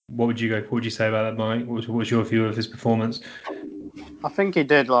 What would you say about that, Mike? What was your view of his performance? I think he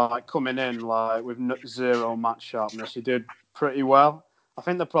did coming in with zero match sharpness. He did pretty well. I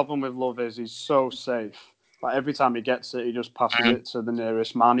think the problem with Love is he's so safe. Like every time he gets it, he just passes it to the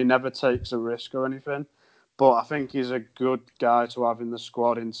nearest man. He never takes a risk or anything. But I think he's a good guy to have in the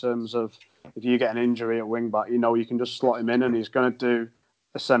squad in terms of if you get an injury at wing back, you can just slot him in and he's going to do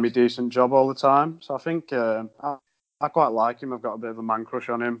a semi-decent job all the time. So I think I quite like him. I've got a bit of a man crush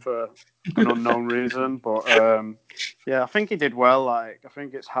on him for an unknown reason. But I think he did well. I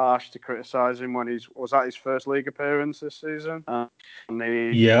think it's harsh to criticise him when was that his first league appearance this season. And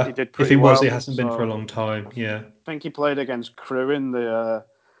he did pretty well. If he was, it hasn't been for a long time. Yeah. I think he played against Crewe in the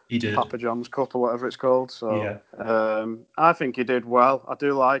he did. Papa John's Cup or whatever it's called. So I think he did well. I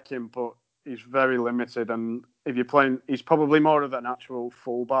do like him, but he's very limited. And if you're playing, he's probably more of an actual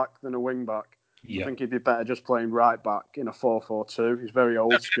full-back than a wing-back. I think he'd be better just playing right back in a 4-4-2. He's very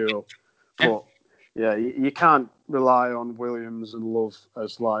old school. But you can't rely on Williams and Love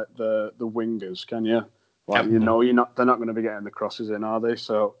as the wingers, can you? They're not going to be getting the crosses in, are they?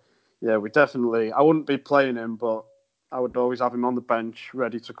 So I wouldn't be playing him, but I would always have him on the bench,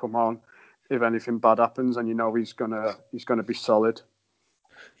 ready to come on if anything bad happens, and he's gonna be solid.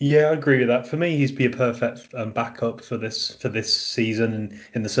 Yeah, I agree with that. For me, he'd be a perfect backup for this season and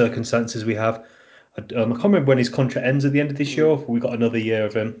in the circumstances we have. I can't remember when his contract ends at the end of this year. Or we got another year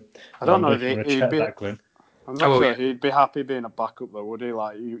of him. I don't know if he'd be. I'm not sure he'd be happy being a backup though, would he?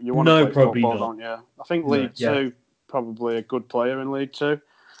 Like you want to play football, don't you? I think League Two probably a good player in League Two.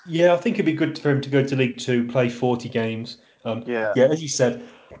 Yeah, I think it'd be good for him to go to League Two, play 40 games. As you said,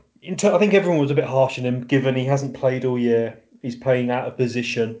 I think everyone was a bit harsh on him, given he hasn't played all year. He's playing out of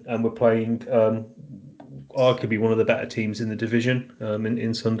position, and we're playing arguably one of the better teams in the division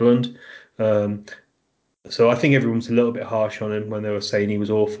in Sunderland. So I think everyone's a little bit harsh on him when they were saying he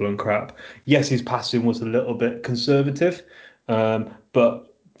was awful and crap. Yes, his passing was a little bit conservative,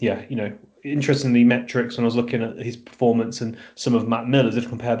 but interestingly, metrics, when I was looking at his performance and some of Matt Miller's, if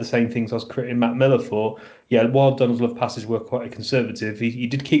compared the same things I was critiquing Matt Miller for, while Donald's love passes were quite conservative, he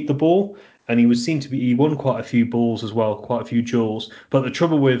did keep the ball, and he won quite a few balls as well, quite a few duels. But the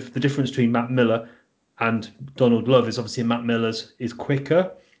trouble with the difference between Matt Miller and Donald Love is obviously Matt Miller's is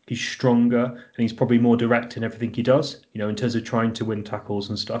quicker, he's stronger, and he's probably more direct in everything he does, in terms of trying to win tackles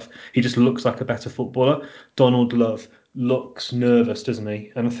and stuff. He just looks like a better footballer. Donald Love looks nervous, doesn't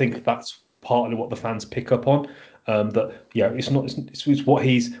he? And I think that's partly what the fans pick up on. It's what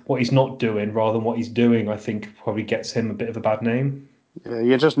he's not doing rather than what he's doing. I think probably gets him a bit of a bad name. Yeah,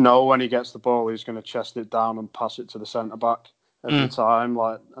 you just know when he gets the ball, he's going to chest it down and pass it to the centre back every time.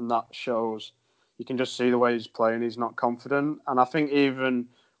 And that shows. You can just see the way he's playing. He's not confident, and I think even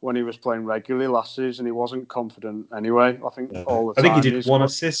when he was playing regularly last season, he wasn't confident anyway. I think I think he did 1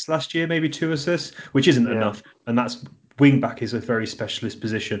 assist last year, maybe 2 assists, which isn't enough. And that's wing back is a very specialist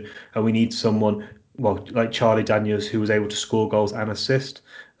position, and we need someone like Charlie Daniels who was able to score goals and assist.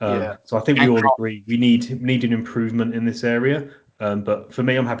 So I think we all agree we need an improvement in this area. But for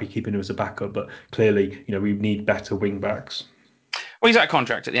me, I'm happy keeping him as a backup. But clearly, we need better wing backs. Well, he's out of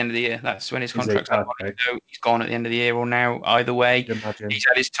contract at the end of the year. That's when his contract's up. Okay. So he's gone at the end of the year or now. Either way, he's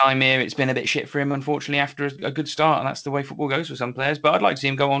had his time here. It's been a bit shit for him, unfortunately, after a good start, and that's the way football goes for some players. But I'd like to see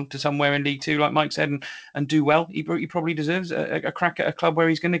him go on to somewhere in League Two, like Mike said, and do well. He probably deserves a crack at a club where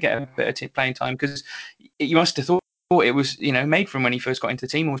he's going to get a bit of playing time, because you must have thought it was made from when he first got into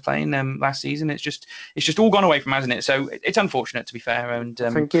the team and was playing last season. It's just all gone away from, hasn't it? So it's unfortunate, to be fair. And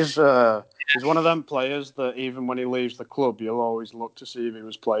I think he's one of them players that even when he leaves the club, you'll always look to see if he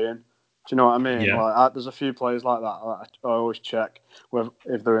was playing. Do you know what I mean? Yeah. There's a few players like that. I always check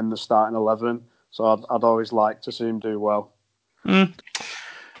if they're in the starting 11. So I'd always like to see him do well. And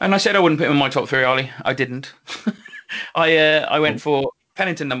I said I wouldn't put him in my top 3, Ollie. I didn't. I went for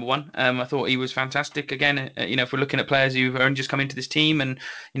Pennington number 1. I thought he was fantastic. Again, if we're looking at players who've only just come into this team and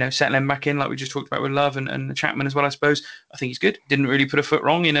settling back in, like we just talked about with Love and Chapman as well, I suppose. I think he's good. Didn't really put a foot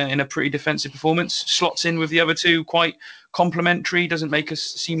wrong in a pretty defensive performance. Slots in with the other two quite complementary. Doesn't make us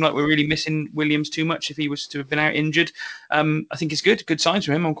seem like we're really missing Williams too much if he was to have been out injured. I think it's good. Good signs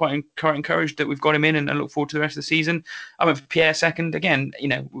from him. I'm quite encouraged that we've got him in and look forward to the rest of the season. I went for Pierre second. Again,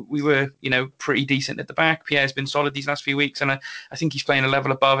 we were, pretty decent at the back. Pierre's been solid these last few weeks, and I think he's playing a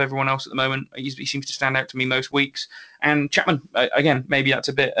level above everyone else at the moment. He seems to stand out to me most weeks. And Chapman, again, maybe that's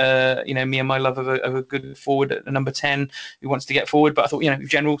a bit, me and my love of a good forward at number 10 who wants to get forward. But I thought, in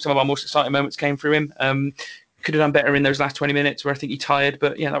general, some of our most exciting moments came through him. Could have done better in those last 20 minutes where I think he tired.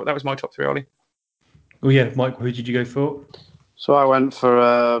 But yeah, that was my top three, Ollie. Oh yeah, Mike, who did you go for? So I went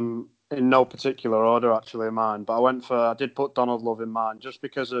for, in no particular order actually mine, but I did put Donald Love in mine just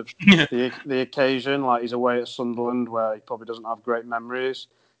because of the occasion. Like, he's away at Sunderland where he probably doesn't have great memories.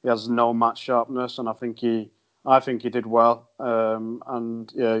 He has no match sharpness, and I think he did well.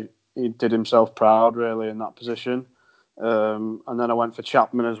 And yeah, he did himself proud really in that position. And then I went for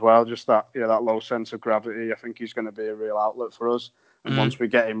Chapman as well, just that low sense of gravity. I think he's going to be a real outlet for us. And once we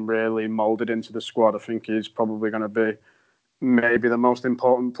get him really moulded into the squad, I think he's probably going to be maybe the most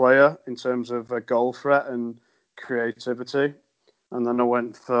important player in terms of a goal threat and creativity. And then I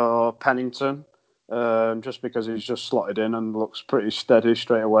went for Pennington, just because he's just slotted in and looks pretty steady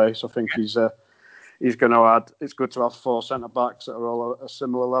straight away. So I think he's going to add. It's good to have 4 centre backs that are all at a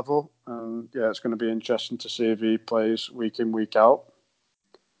similar level, and yeah, it's going to be interesting to see if he plays week in, week out.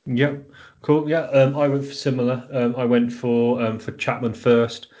 Yeah, cool. Yeah, I went for similar. I went for Chapman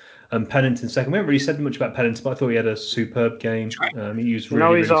first, and Pennington second. We haven't really said much about Pennington, but I thought he had a superb game. He was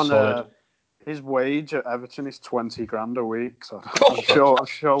really solid. His wage at Everton is 20 grand a week, so I'm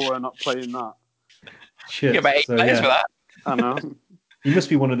sure we're not playing that. Shit. You get about 8 players for that. I know. He must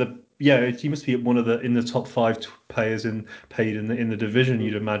be one of the in the top 5 players paid in the division.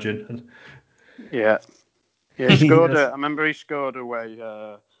 You'd imagine. Yeah. He scored. I remember he scored away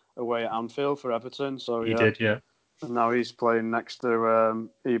at Anfield for Everton. So he did, yeah. And now he's playing next to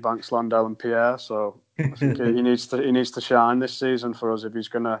Ebanks, Landell, and Pierre. So I think he needs to shine this season for us if he's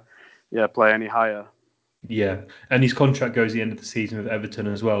going to play any higher. Yeah, and his contract goes the end of the season with Everton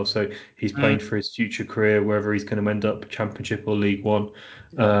as well, so he's playing for his future career wherever he's going to end up, Championship or League One.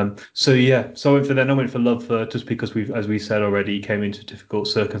 So I went for Love just because as we said already, he came into a difficult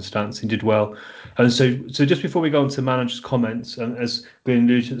circumstance and did well. And so just before we go on to managers' comments, and as we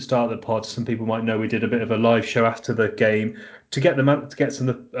alluded at the start of the pod, some people might know we did a bit of a live show after the game to get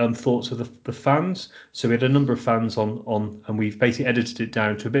some thoughts of the fans. So we had a number of fans on, and we've basically edited it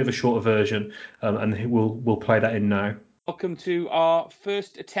down to a bit of a shorter version, and we'll play that in now. Welcome to our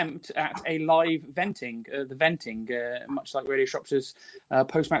first attempt at a live venting. Much like Radio Shropshire's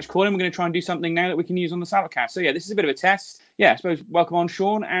post-match calling, we're going to try and do something now that we can use on the Salopcast. So yeah, this is a bit of a test. Yeah, I suppose welcome on,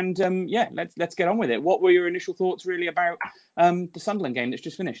 Sean, and let's get on with it. What were your initial thoughts really about the Sunderland game that's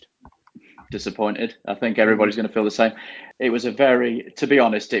just finished? Disappointed. I think everybody's going to feel the same. It was to be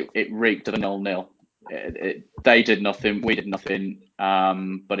honest, it reeked of a 0-0. They did nothing, we did nothing,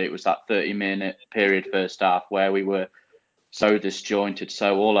 but it was that 30-minute period first half where we were so disjointed,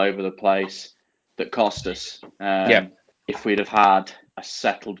 so all over the place, that cost us. If we'd have had a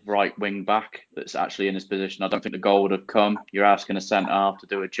settled right wing back that's actually in his position, I don't think the goal would have come. You're asking a centre half to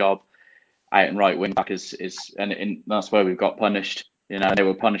do a job out and right wing back and that's where we've got punished. They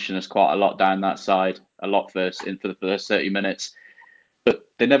were punishing us quite a lot down that side, a lot for the first 30 minutes. But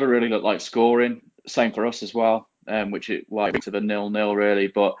they never really looked like scoring. Same for us as well, which it went to the 0-0 really.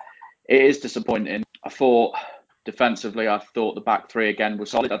 But it is disappointing. I thought defensively, the back three again was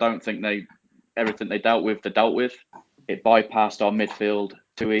solid. I don't think everything they dealt with. It bypassed our midfield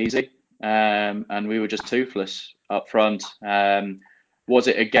too easy, and we were just toothless up front. Was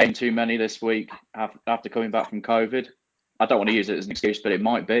it a game too many this week after coming back from COVID? I don't want to use it as an excuse, but it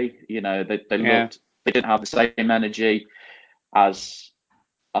might be. They didn't have the same energy as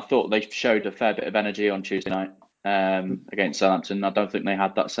I thought. They showed a fair bit of energy on Tuesday night against Southampton. I don't think they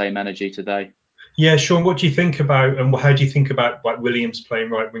had that same energy today. Yeah, Sean, what do you think about, and how do you think about like Williams playing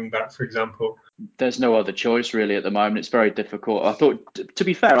right wing back, for example? There's no other choice really at the moment. It's very difficult. I thought, to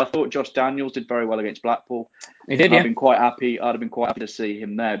be fair, Josh Daniels did very well against Blackpool. He did, yeah. I'd have been quite happy to see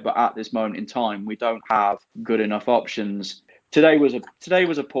him there. But at this moment in time, we don't have good enough options. Today was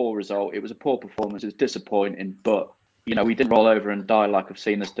a poor result. It was a poor performance. It was disappointing, but we didn't roll over and die like I've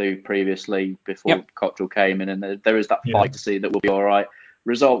seen us do previously before Cottrell came in. And there is that fight to see that we'll be all right.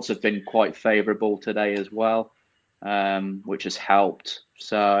 Results have been quite favourable today as well, which has helped.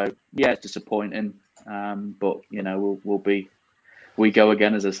 So yeah, it's disappointing, but we go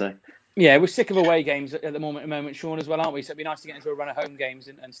again, as I say. Yeah, we're sick of away games at the moment, Sean, as well, aren't we? So it'd be nice to get into a run of home games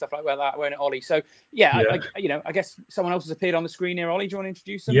and stuff like that, won't it, Ollie? So, I guess someone else has appeared on the screen here. Ollie, do you want to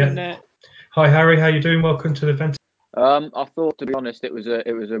introduce them? Yeah. Hi, Harry. How you doing? Welcome to the event. I thought, to be honest, it was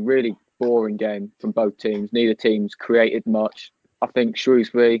a really boring game from both teams. Neither teams created much. I think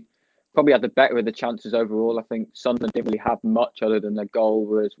Shrewsbury probably had the better of the chances overall. I think Sunderland didn't really have much other than their goal,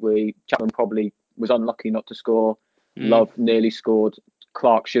 whereas Chapman probably was unlucky not to score. Love nearly scored.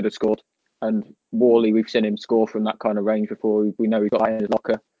 Clark should have scored. And Worley, we've seen him score from that kind of range before. We know he's got that in his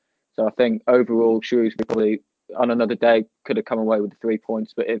locker. So I think overall, Shrewsbury probably on another day could have come away with the 3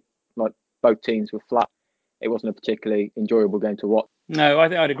 points, but both teams were flat. It wasn't a particularly enjoyable game to watch. No, I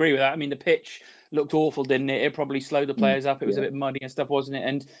think I'd agree with that. I mean, the pitch looked awful, didn't it? It probably slowed the players up. It was a bit muddy and stuff, wasn't it?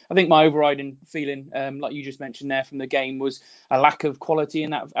 And I think my overriding feeling, like you just mentioned there from the game, was a lack of quality in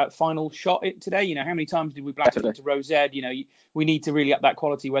that final shot today. How many times did we blast it into Rose Ed? We need to really up that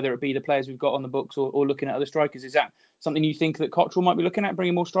quality, whether it be the players we've got on the books or looking at other strikers. Is that something you think that Cottrell might be looking at,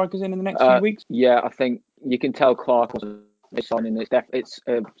 bringing more strikers in the next few weeks? Yeah, I think you can tell Clark wasn't signing. It's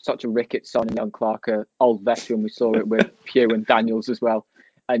such a ricket signing young Clark, an old veteran. We saw it with Pugh and Daniels as well.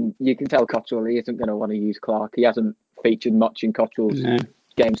 And you can tell Cottrell, he isn't going to want to use Clark. He hasn't featured much in Cottrell's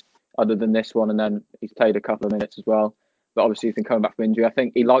games other than this one. And then he's played a couple of minutes as well. But obviously he's been coming back from injury. I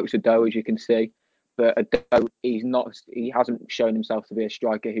think he likes Ado, as you can see. But Ado, he hasn't shown himself to be a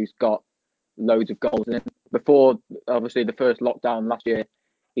striker who's got loads of goals in him. Before, obviously, the first lockdown last year,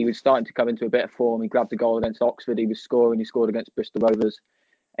 he was starting to come into a bit of form. He grabbed a goal against Oxford. He was scoring. He scored against Bristol Rovers.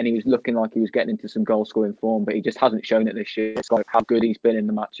 And he was looking like he was getting into some goal-scoring form, but he just hasn't shown it this year. It's like how good he's been in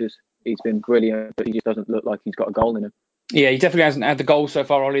the matches. He's been brilliant, but he just doesn't look like he's got a goal in him. Yeah, he definitely hasn't had the goal so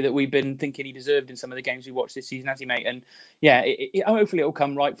far, Ollie, that we've been thinking he deserved in some of the games we watched this season, has he, mate? And yeah, hopefully it'll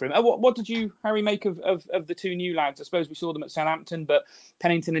come right for him. What did you, Harry, make of the two new lads? I suppose we saw them at Southampton, but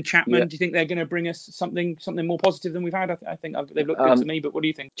Pennington and Chapman, do you think they're going to bring us something more positive than we've had? I think they've looked good to me, but what do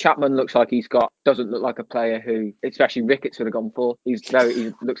you think? Chapman looks like doesn't look like a player who, especially Ricketts would have gone for. He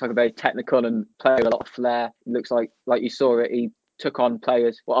looks like a very technical and player with a lot of flair. He looks like you saw it, he took on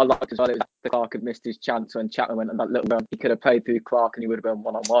players. What I liked as well, it was after Clark had missed his chance when Chapman went on that little run. He could have played through Clark and he would have been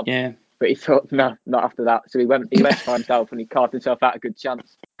one-on-one. Yeah. But he thought, no, not after that. So he went by himself and he carved himself out a good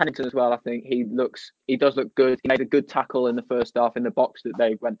chance. Pennington as well, I think he does look good. He made a good tackle in the first half in the box that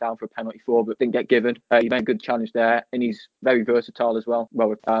they went down for a penalty for, but didn't get given. He made a good challenge there, and he's very versatile as well.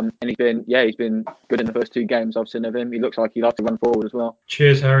 And he's been good in the first two games I've seen of him. He looks like he'd like to run forward as well.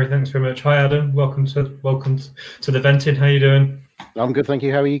 Cheers, Harry. Thanks very much. Hi, Adam. Welcome to the Venting. How you doing? I'm good, thank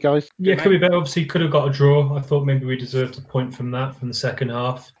you. How are you guys? Yeah, could be better. Obviously, could have got a draw. I thought maybe we deserved a point from the second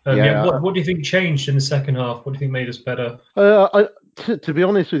half. What do you think changed in the second half? What do you think made us better? To be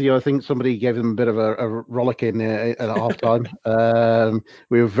honest with you, I think somebody gave them a bit of a rollicking at half time.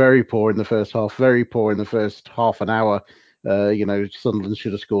 We were very poor in the first half, very poor in the first half an hour. Sunderland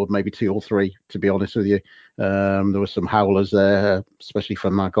should have scored maybe 2 or 3, to be honest with you. There were some howlers there, especially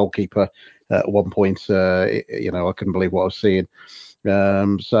from our goalkeeper at one point. I couldn't believe what I was seeing.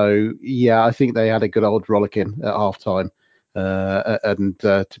 I think they had a good old rollicking at half time.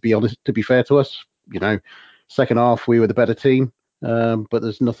 To be fair to us, second half we were the better team, but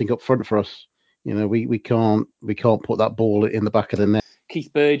there's nothing up front for us. We can't put that ball in the back of the net.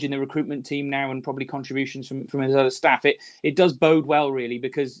 Keith Burge in the recruitment team now, and probably contributions from his other staff. It does bode well, really,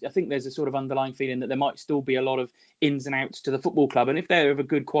 because I think there's a sort of underlying feeling that there might still be a lot of ins and outs to the football club. And if they're of a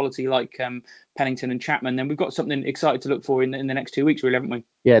good quality like Pennington and Chapman, then we've got something exciting to look for in the next 2 weeks, really, haven't we?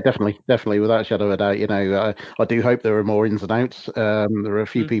 Yeah, definitely, without a shadow of a doubt. I do hope there are more ins and outs. There are a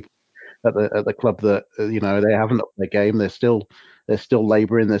few people at the club that they haven't upped their game. They're still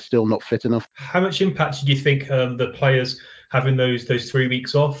labouring. They're still not fit enough. How much impact did you think the players having those 3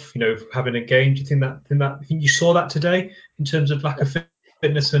 weeks off, having a game? Do you think you saw that today in terms of lack of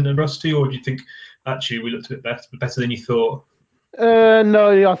fitness and rusty, or do you think actually we looked a bit better than you thought?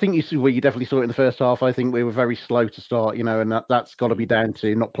 No, I think you definitely saw it in the first half. I think we were very slow to start, and that's got to be down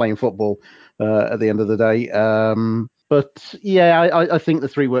to not playing football at the end of the day. But yeah, I think the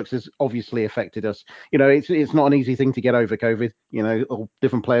 3 weeks has obviously affected us. It's not an easy thing to get over COVID. All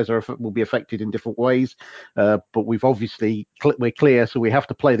different players will be affected in different ways. But we've obviously we're clear, so we have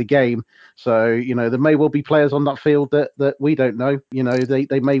to play the game. So there may well be players on that field that we don't know.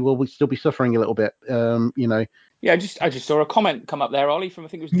 They may well still be suffering a little bit. Yeah, I just saw a comment come up there, Ollie, from I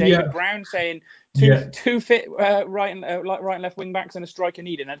think it was David Brown saying two fit right and left wing backs and a striker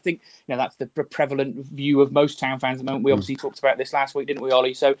needed. And I think that's the prevalent view of most Town fans at the moment. We obviously talked about this last week, didn't we,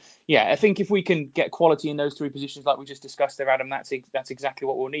 Ollie? So yeah, I think if we can get quality in those three positions like we just discussed there, Adam, that's exactly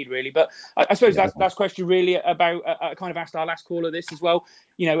what we'll need, really. But I suppose last question really about I kind of asked our last caller this as well.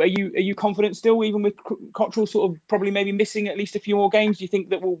 Are you confident still, even with Cottrell sort of probably maybe missing at least a few more games? Do you think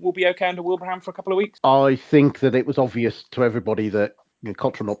that we'll be okay under Wilbraham for a couple of weeks? I think that it was obvious to everybody that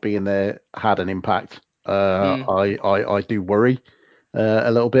Cottrell not being there had an impact. I do worry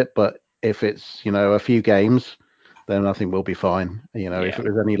a little bit, but if it's a few games, then I think we'll be fine. If it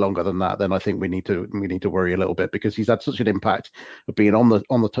was any longer than that, then I think we need to worry a little bit, because he's had such an impact of being on the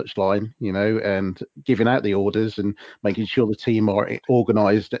touchline, and giving out the orders and making sure the team are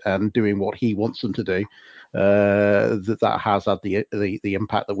organised and doing what he wants them to do. That has had the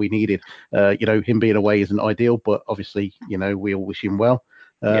impact that we needed. Him being away isn't ideal, but obviously, we all wish him well.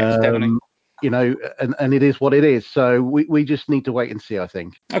 Yes, definitely. And it is what it is. So we just need to wait and see, I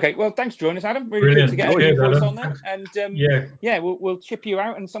think. Okay, well, thanks for joining us, Adam. Really good to get your voice on there. And we'll chip you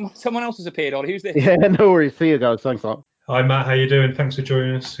out, and someone else has appeared. Ollie, who's this? Yeah, no worries. See you guys. Thanks a lot. Hi, Matt. How you doing? Thanks for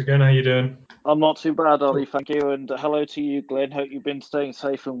joining us again. How you doing? I'm not too bad, Ollie. Thank you. And hello to you, Glenn. Hope you've been staying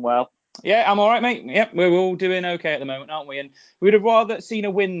safe and well. Yeah, I'm all right, mate. Yep, we're all doing okay at the moment, aren't we? And we'd have rather seen a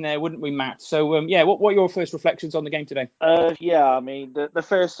win there, wouldn't we, Matt? So, what are your first reflections on the game today? I mean, the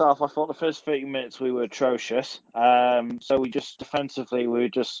first half, I thought the first 30 minutes we were atrocious. So we just defensively, we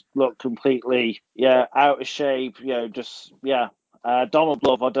just looked completely, out of shape. Donald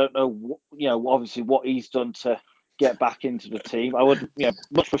Love, I don't know, obviously what he's done to get back into the team. I would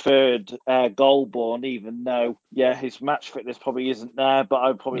much preferred Goldborn, even though his match fitness probably isn't there, but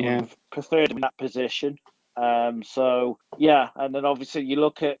I probably would have preferred him in that position. And then obviously you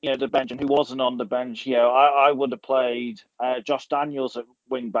look at the bench, and who wasn't on the bench. I would have played Josh Daniels at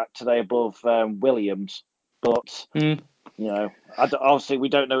wing back today above Williams, but obviously we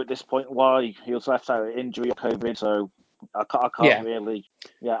don't know at this point why he was left out of injury or COVID, so I can't really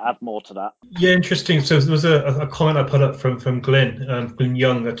add more to that. Yeah, interesting. So there was a comment I put up from Glyn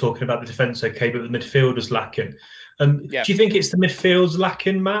Young talking about the defence okay, but the midfield was lacking. Do you think it's the midfield's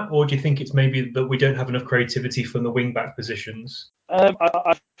lacking, Matt, or do you think it's maybe that we don't have enough creativity from the wing-back positions?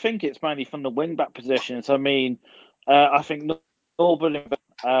 I think it's mainly from the wing-back positions. I mean, I think Norburn,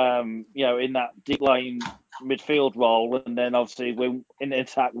 in that deep line midfield role, and then obviously we're in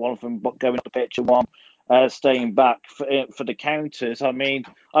attack, one of them going up the pitch and one staying back for the counters. I mean,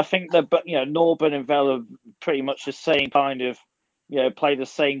 I think that Norburn and Vella are pretty much the same kind of, play the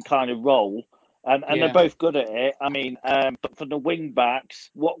same kind of role. And they're both good at it. I mean, but for the wing backs,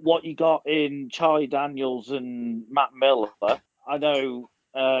 what you got in Charlie Daniels and Matt Miller, I know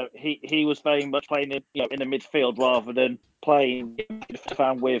he was very much playing in the midfield rather than playing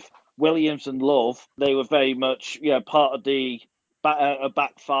with Williams and Love. They were very much part of the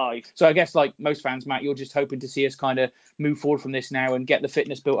back five. So I guess, like most fans, Matt, you're just hoping to see us kind of move forward from this now and get the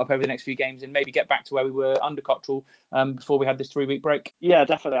fitness built up over the next few games and maybe get back to where we were under Cottrell before we had this 3-week break. Yeah,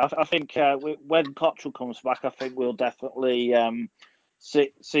 definitely. I think when Cottrell comes back, I think we'll definitely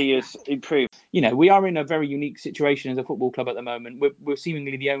see us improve. We are in a very unique situation as a football club at the moment. We're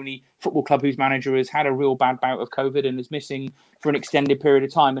seemingly the only football club whose manager has had a real bad bout of COVID and is missing for an extended period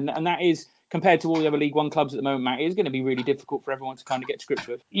of time. And that is, compared to all the other League One clubs at the moment, Matt, it is going to be really difficult for everyone to kind of get to grips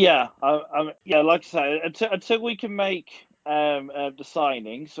with. Yeah, like I say, until we can make the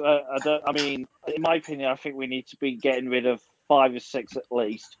signings, in my opinion, I think we need to be getting rid of 5 or 6 at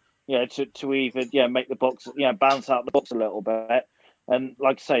least. To even make the books, balance out the books a little bit. And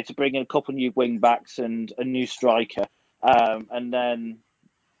like I say, to bring in a couple of new wing backs and a new striker, and then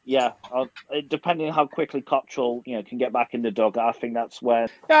depending on how quickly Cottrell can get back in the dug, I think that's where.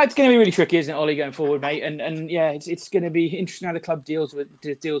 Yeah, it's going to be really tricky, isn't it, Ollie, going forward, mate? And it's going to be interesting how the club deals with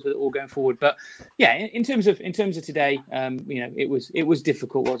it all going forward. But yeah, in terms of today, it was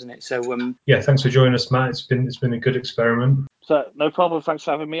difficult, wasn't it? So thanks for joining us, Matt. It's been a good experiment. So no problem. Thanks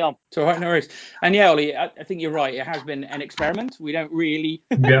for having me on. It's all right, no worries. And Ollie, I think you're right. It has been an experiment. We don't really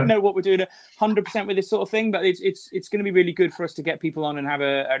know what we're doing 100% with this sort of thing, but it's going to be really good for us to get people on and have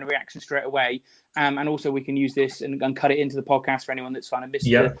a reaction straight away. And also we can use this and cut it into the podcast for anyone that's kind of missed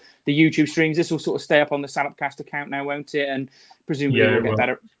the YouTube streams. This will sort of stay up on the Salopcast account now, won't it? And presumably we'll get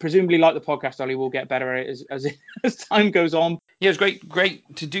better. Presumably, like the podcast, Ollie, will get better as time goes on. Yeah, it was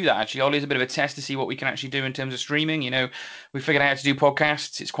great to do that, actually. Ollie's a bit of a test to see what we can actually do in terms of streaming. We figured out how to do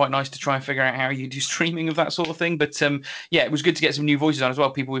podcasts. It's quite nice to try and figure out how you do streaming of that sort of thing. But yeah, it was good to get some new voices on as well,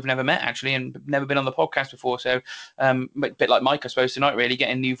 people we've never met, actually, and never been on the podcast before. So a bit like Mike, I suppose, tonight, really,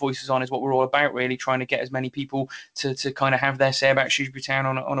 getting new voices on is what we're all about, really, trying to get as many people to kind of have their say about Shrewsbury Town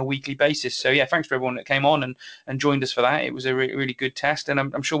on a weekly basis. So yeah, thanks for everyone that came on and joined us for that. It was a really good test, and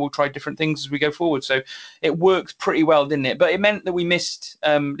I'm sure we'll try different things as we go forward. So it worked pretty well, didn't it? But it meant that we missed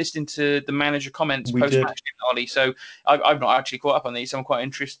listening to the manager comments post-match, Ollie. So I've not actually caught up on these, so I'm quite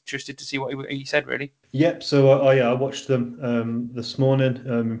interested to see what he said, really. Yep. So I watched them this morning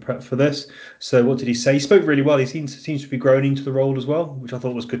in prep for this. So what did he say? He spoke really well. He seems to be growing into the role as well, which I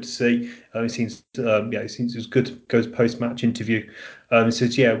thought was good to see. He seems it was good. Goes post-match interview. He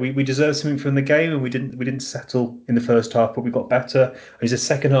says, yeah, we deserved something from the game, and we didn't settle in the first half, but we got better. He said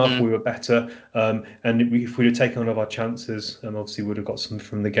second half we were better, and if we'd have taken one of our chances, obviously would have got something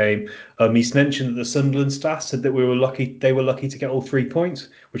from the game. He's mentioned that the Sunderland staff said that we were lucky. They were lucky to get all 3 points,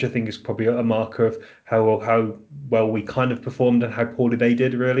 which I think is probably a marker of how well we kind of performed and how poorly they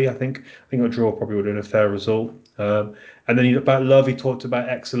did. Really, I think a draw probably would have been a fair result. And then about Love, he talked about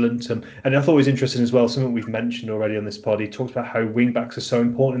excellent, and I thought it was interesting as well. Something we've mentioned already on this pod. He talked about how wing backs are so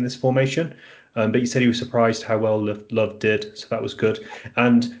important in this formation, but he said he was surprised how well Love did, so that was good.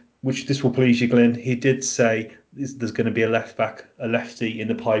 And which this will please you, Glyn. He did say there's going to be a lefty in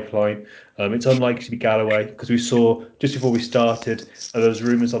the pipeline. It's unlikely to be Galloway because we saw just before we started there was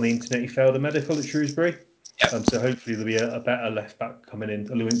rumours on the internet he failed a medical at Shrewsbury. So hopefully there'll be a better left back coming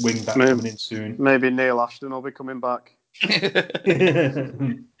in, a wing back coming in soon. Maybe Neil Ashton will be coming back.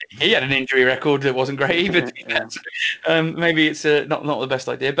 He had an injury record that wasn't great either. Yeah. Maybe it's not the best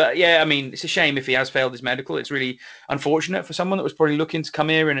idea, but yeah, I mean, it's a shame if he has failed his medical. It's really unfortunate for someone that was probably looking to come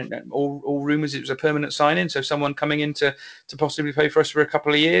here, and all rumours it was a permanent signing. So someone coming in to possibly play for us for a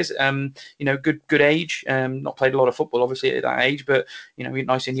couple of years. Good age. Not played a lot of football, obviously at that age, but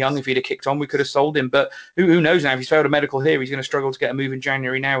nice and young. If he'd have kicked on, we could have sold him. But who knows now? If he's failed a medical here, he's going to struggle to get a move in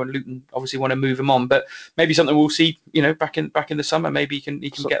January now, and Luton obviously want to move him on. But maybe something we'll see. Back in the summer, maybe he can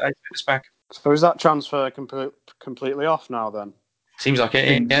get those back. So is that transfer completely off now then? Seems like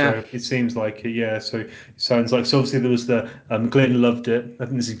it. Yeah, so. It seems like it. Yeah. So it sounds like. So obviously there was the Glyn loved it. I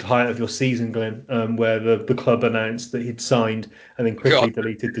think this is the highlight of your season, Glyn, where the club announced that he'd signed and then quickly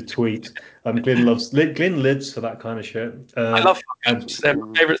deleted the tweet. Glyn lives for that kind of shit. I love it's their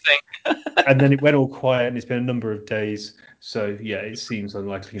favourite thing. And then it went all quiet, and it's been a number of days. So yeah, it seems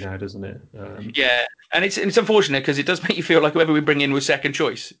unlikely now, doesn't it? Yeah. And it's unfortunate because it does make you feel like whoever we bring in was second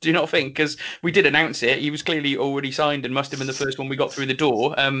choice. Do you not think? Because we did announce it. He was clearly already signed and must have been the first one we got through the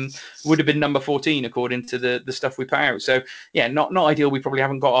door. Would have been number 14 according to the stuff we put out. So yeah, not ideal. We probably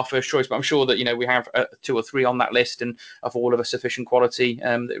haven't got our first choice, but I'm sure that we have 2 or 3 on that list, and of all of a sufficient quality.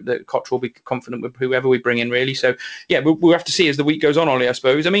 That Koch will be confident with whoever we bring in, really. So yeah, we'll have to see as the week goes on, Ollie. I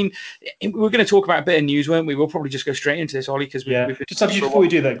suppose. I mean, we're going to talk about a bit of news, weren't we? We'll probably just go straight into this, Ollie, because just before we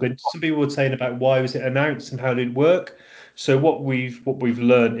do that, Glenn, some people were saying about why was it announced and how did it work. So what we've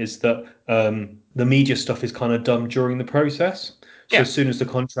learned is that the media stuff is kind of done during the process. So as soon as the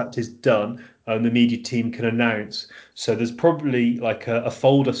contract is done, the media team can announce. So there's probably like a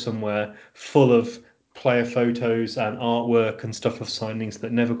folder somewhere full of player photos and artwork and stuff of signings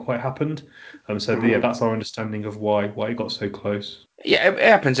that never quite happened. That's our understanding of why it got so close. Yeah, it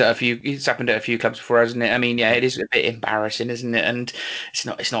happens at a few. It's happened at a few clubs before, hasn't it? I mean, yeah, it is a bit embarrassing, isn't it? And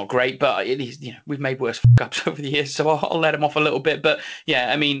it's not great, but it is. We've made worse fuck-ups over the years, so I'll let them off a little bit. But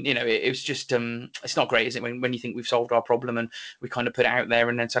yeah, I mean, it was just it's not great, is it? When you think we've solved our problem and we kind of put it out there,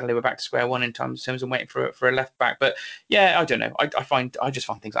 and then suddenly we're back to square one in terms of waiting for a left back. But yeah, I don't know. I just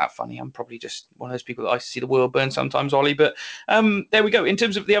find things that funny. I'm probably just one of those people that I see the world burn sometimes, Ollie. But there we go. In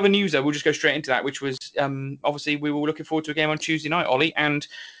terms of the other news, though, we'll just go straight into that, which was obviously we were looking forward to a game on Tuesday night, Ollie, and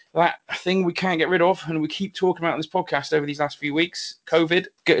that thing we can't get rid of, and we keep talking about on this podcast over these last few weeks, COVID.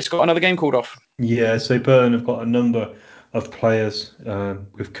 It's got another game called off. Yeah, so Burton have got a number of players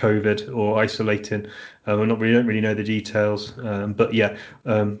with COVID or isolating. We don't really know the details, but yeah,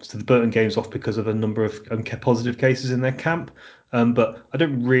 so the Burton game's off because of a number of positive cases in their camp. But I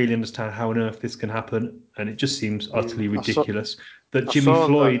don't really understand how on earth this can happen, and it just seems utterly ridiculous that Jimmy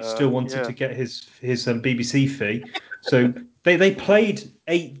Floyd still wanted to get his BBC fee. So they played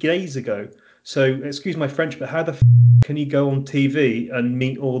 8 days ago. So, excuse my French, but how the can he go on TV and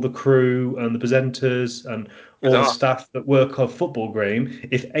meet all the crew and the presenters and all the staff that work on football game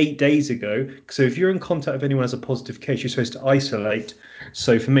if 8 days ago? So, if you're in contact with anyone as a positive case, you're supposed to isolate.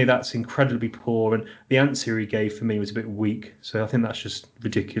 So, for me, that's incredibly poor. And the answer he gave for me was a bit weak. So, I think that's just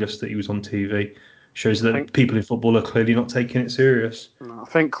ridiculous that he was on TV. Shows that people in football are clearly not taking it serious. I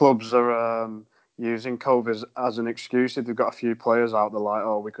think clubs are using COVID as an excuse. If they've got a few players out, they're like,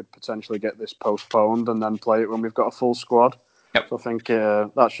 oh, we could potentially get this postponed and then play it when we've got a full squad. Yep. So I think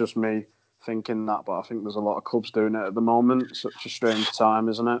that's just me thinking that, but I think there's a lot of clubs doing it at the moment. Such a strange time,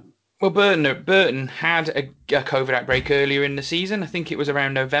 isn't it? Well, Burton had a COVID outbreak earlier in the season. I think it was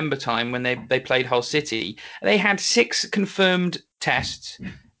around November time when they played Hull City. They had 6 confirmed tests,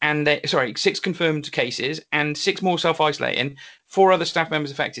 and 6 confirmed cases, and 6 more self-isolating. 4 other staff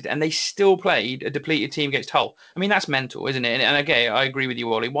members affected, and they still played a depleted team against Hull. I mean, that's mental, isn't it? And again, I agree with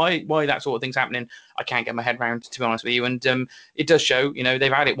you, Ollie. Why that sort of thing's happening, I can't get my head around, to be honest with you. And it does show,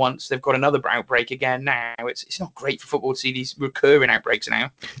 they've had it once, they've got another outbreak again now. It's not great for football to see these recurring outbreaks now.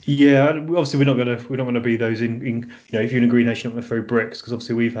 Yeah, obviously we're not going to be those in if you're in a Green Nation, you're not going to throw bricks because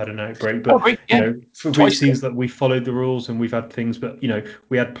obviously we've had an outbreak. But we've seen that we followed the rules and we've had things. But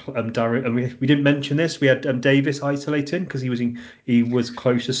we had direct, and we didn't mention this. We had Davis isolating because he was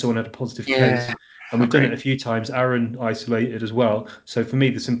close to someone had a positive case. And we've done it a few times. Aaron isolated as well. So for me,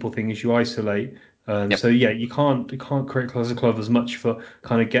 the simple thing is you isolate. So you can't criticise the club as much for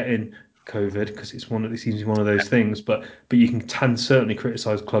kind of getting COVID because it seems to be one of those things. But you can certainly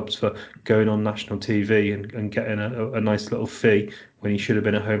criticise clubs for going on national TV and getting a nice little fee when he should have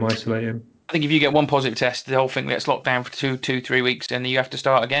been at home isolating. I think if you get one positive test, the whole thing gets locked down for 3 weeks, and you have to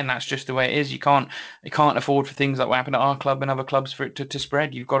start again. That's just the way it is. You can't afford for things like what happened at our club and other clubs for it to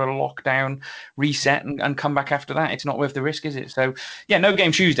spread. You've got to lock down, reset, and come back after that. It's not worth the risk, is it? So, no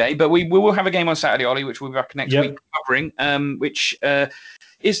game Tuesday, but we will have a game on Saturday, Ollie, which we'll be back next week covering, which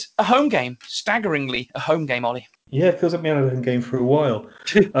is a home game. Staggeringly, a home game, Ollie. Yeah, it feels like we had a home game for a while.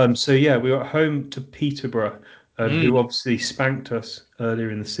 We were at home to Peterborough, who obviously spanked us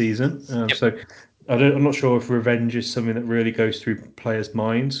earlier in the season. So I'm not sure if revenge is something that really goes through players'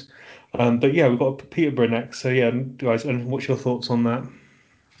 minds. But we've got Peterborough next. So guys, and what's your thoughts on that?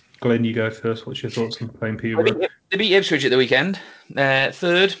 Glenn, you go first. What's your thoughts on playing Peterborough? They beat Ipswich at the weekend.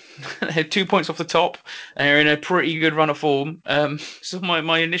 Third, 2 points off the top. They're in a pretty good run of form. So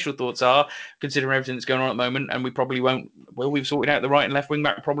my initial thoughts are, considering everything that's going on at the moment, and we probably won't. Well, we've sorted out the right and left wing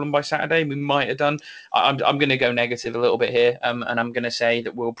back problem by Saturday. We might have done. I'm going to go negative a little bit here, and I'm going to say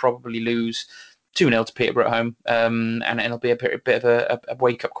that we'll probably lose 2-0 to Peterborough at home, and it'll be a bit of a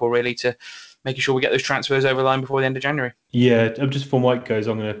wake up call really to making sure we get those transfers over the line before the end of January. Yeah, just for Mike goes,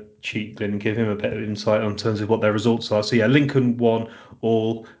 I'm going to cheat Glenn and give him a bit of insight on terms of what their results are. So Lincoln won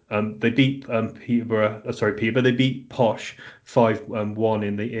all. They beat Peterborough. They beat Posh 5-1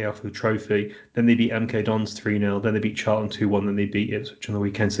 in the EFL Trophy. Then they beat MK Dons 3-0. Then they beat Charlton 2-1. Then they beat Ipswich on the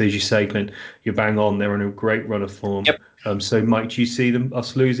weekend. So as you say, Glenn, you're bang on. They're on a great run of form. Yep. So Mike, do you see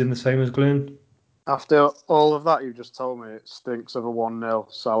us losing the same as Glenn? After all of that you've just told me, it stinks of a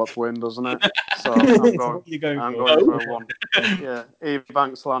 1-0 Salop win, doesn't it? So I'm going for a 1. Yeah,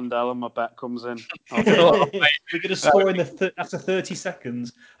 Ebanks Landell and my bet comes in. We're going to score in after 30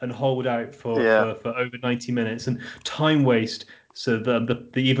 seconds and hold out for over 90 minutes and time waste. So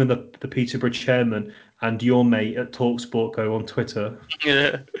even the Peterborough chairman and your mate at TalkSport go on Twitter.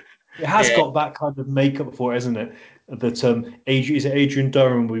 Yeah. It has got that kind of makeup for it, hasn't it? That Adrian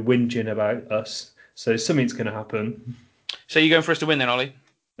Durham will be whinging about us. So something's going to happen. So you're going for us to win then, Ollie?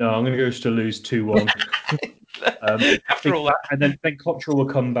 No, I'm going to go to lose 2-1. After all that, and then Cottrell will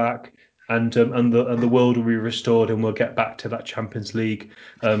come back, and the world will be restored, and we'll get back to that Champions League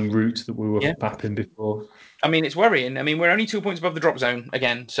route that we were mapping before. I mean, it's worrying. I mean, we're only 2 points above the drop zone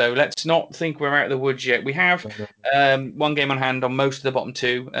again, so let's not think we're out of the woods yet. We have 1 game on hand on most of the bottom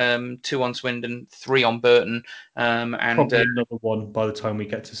 2, 2 on Swindon, 3 on Burton, and probably another one by the time we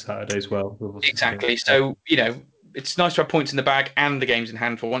get to Saturday as well. Exactly. So it's nice to have points in the bag and the games in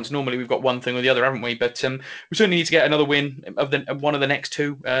hand for once. Normally we've got one thing or the other, haven't we? But we certainly need to get another win of one of the next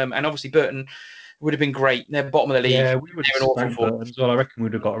 2, and obviously Burton would have been great. They're bottom of the league. Yeah, we would have spanked Burton as well. I reckon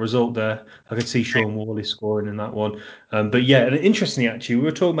we'd have got a result there. I could see Sean Worley scoring in that one. But yeah, and interestingly, actually, we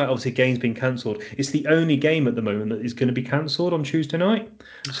were talking about obviously games being cancelled. It's the only game at the moment that is going to be cancelled on Tuesday night.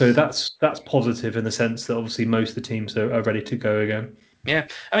 So that's positive in the sense that obviously most of the teams are ready to go again. Yeah,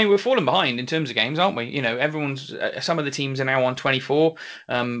 I mean, we're falling behind in terms of games, aren't we? Everyone's some of the teams are now on 24,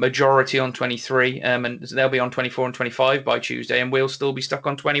 majority on 23, and they'll be on 24 and 25 by Tuesday, and we'll still be stuck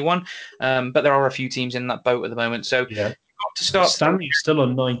on 21. But there are a few teams in that boat at the moment, so you've got to start. Stanley's still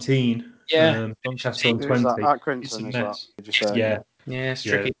on 19. Doncaster on 20. Is that at It's a Quinton, is that? mess. Did you say? Yeah, it's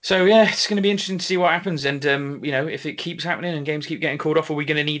tricky. So it's going to be interesting to see what happens, and if it keeps happening and games keep getting called off, are we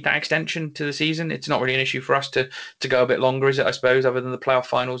going to need that extension to the season? It's not really an issue for us to go a bit longer, is it? I suppose, other than the playoff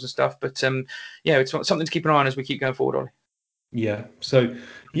finals and stuff. But it's something to keep an eye on as we keep going forward, Ollie. Yeah. So,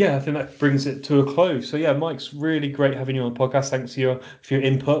 I think that brings it to a close. So, Mike's really great having you on the podcast. Thanks for your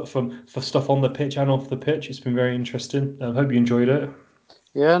input for stuff on the pitch and off the pitch. It's been very interesting. I hope you enjoyed it.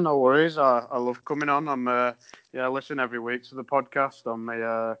 Yeah, no worries. I love coming on. I'm listen every week to the podcast on my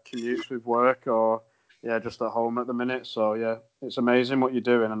commutes with work or just at home at the minute. So it's amazing what you're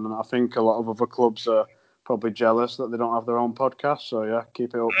doing, and I think a lot of other clubs are probably jealous that they don't have their own podcast. So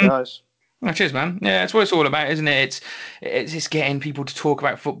keep it up, guys. Oh, cheers, man. Yeah, that's what it's all about, isn't it? It's getting people to talk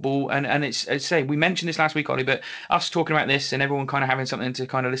about football, and it's say we mentioned this last week, Ollie, but us talking about this and everyone kind of having something to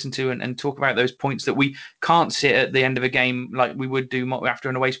kind of listen to and talk about those points that we can't sit at the end of a game like we would do after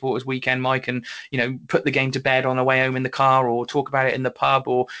an away supporters weekend, Mike, and put the game to bed on the way home in the car or talk about it in the pub,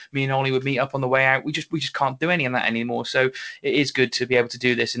 or me and Ollie would meet up on the way out. We just can't do any of that anymore. So it is good to be able to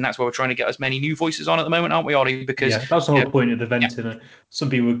do this, and that's why we're trying to get as many new voices on at the moment, aren't we, Ollie? Because that's the whole point of the venting. Some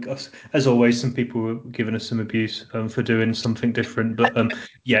people, as always, some people were giving us some abuse for doing something different. But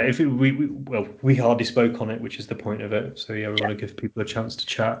we hardly spoke on it, which is the point of it. So we want to give people a chance to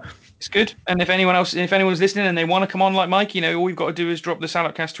chat. It's good. And if anyone's listening and they want to come on like Mike, all you've got to do is drop the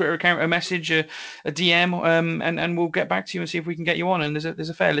Salopcast Twitter account a message, a DM, and we'll get back to you and see if we can get you on. And there's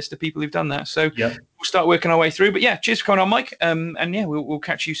a fair list of people who've done that. So we'll start working our way through. But cheers for coming on, Mike. We'll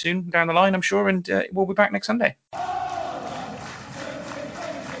catch you soon down the line, I'm sure, and we'll be back next Sunday.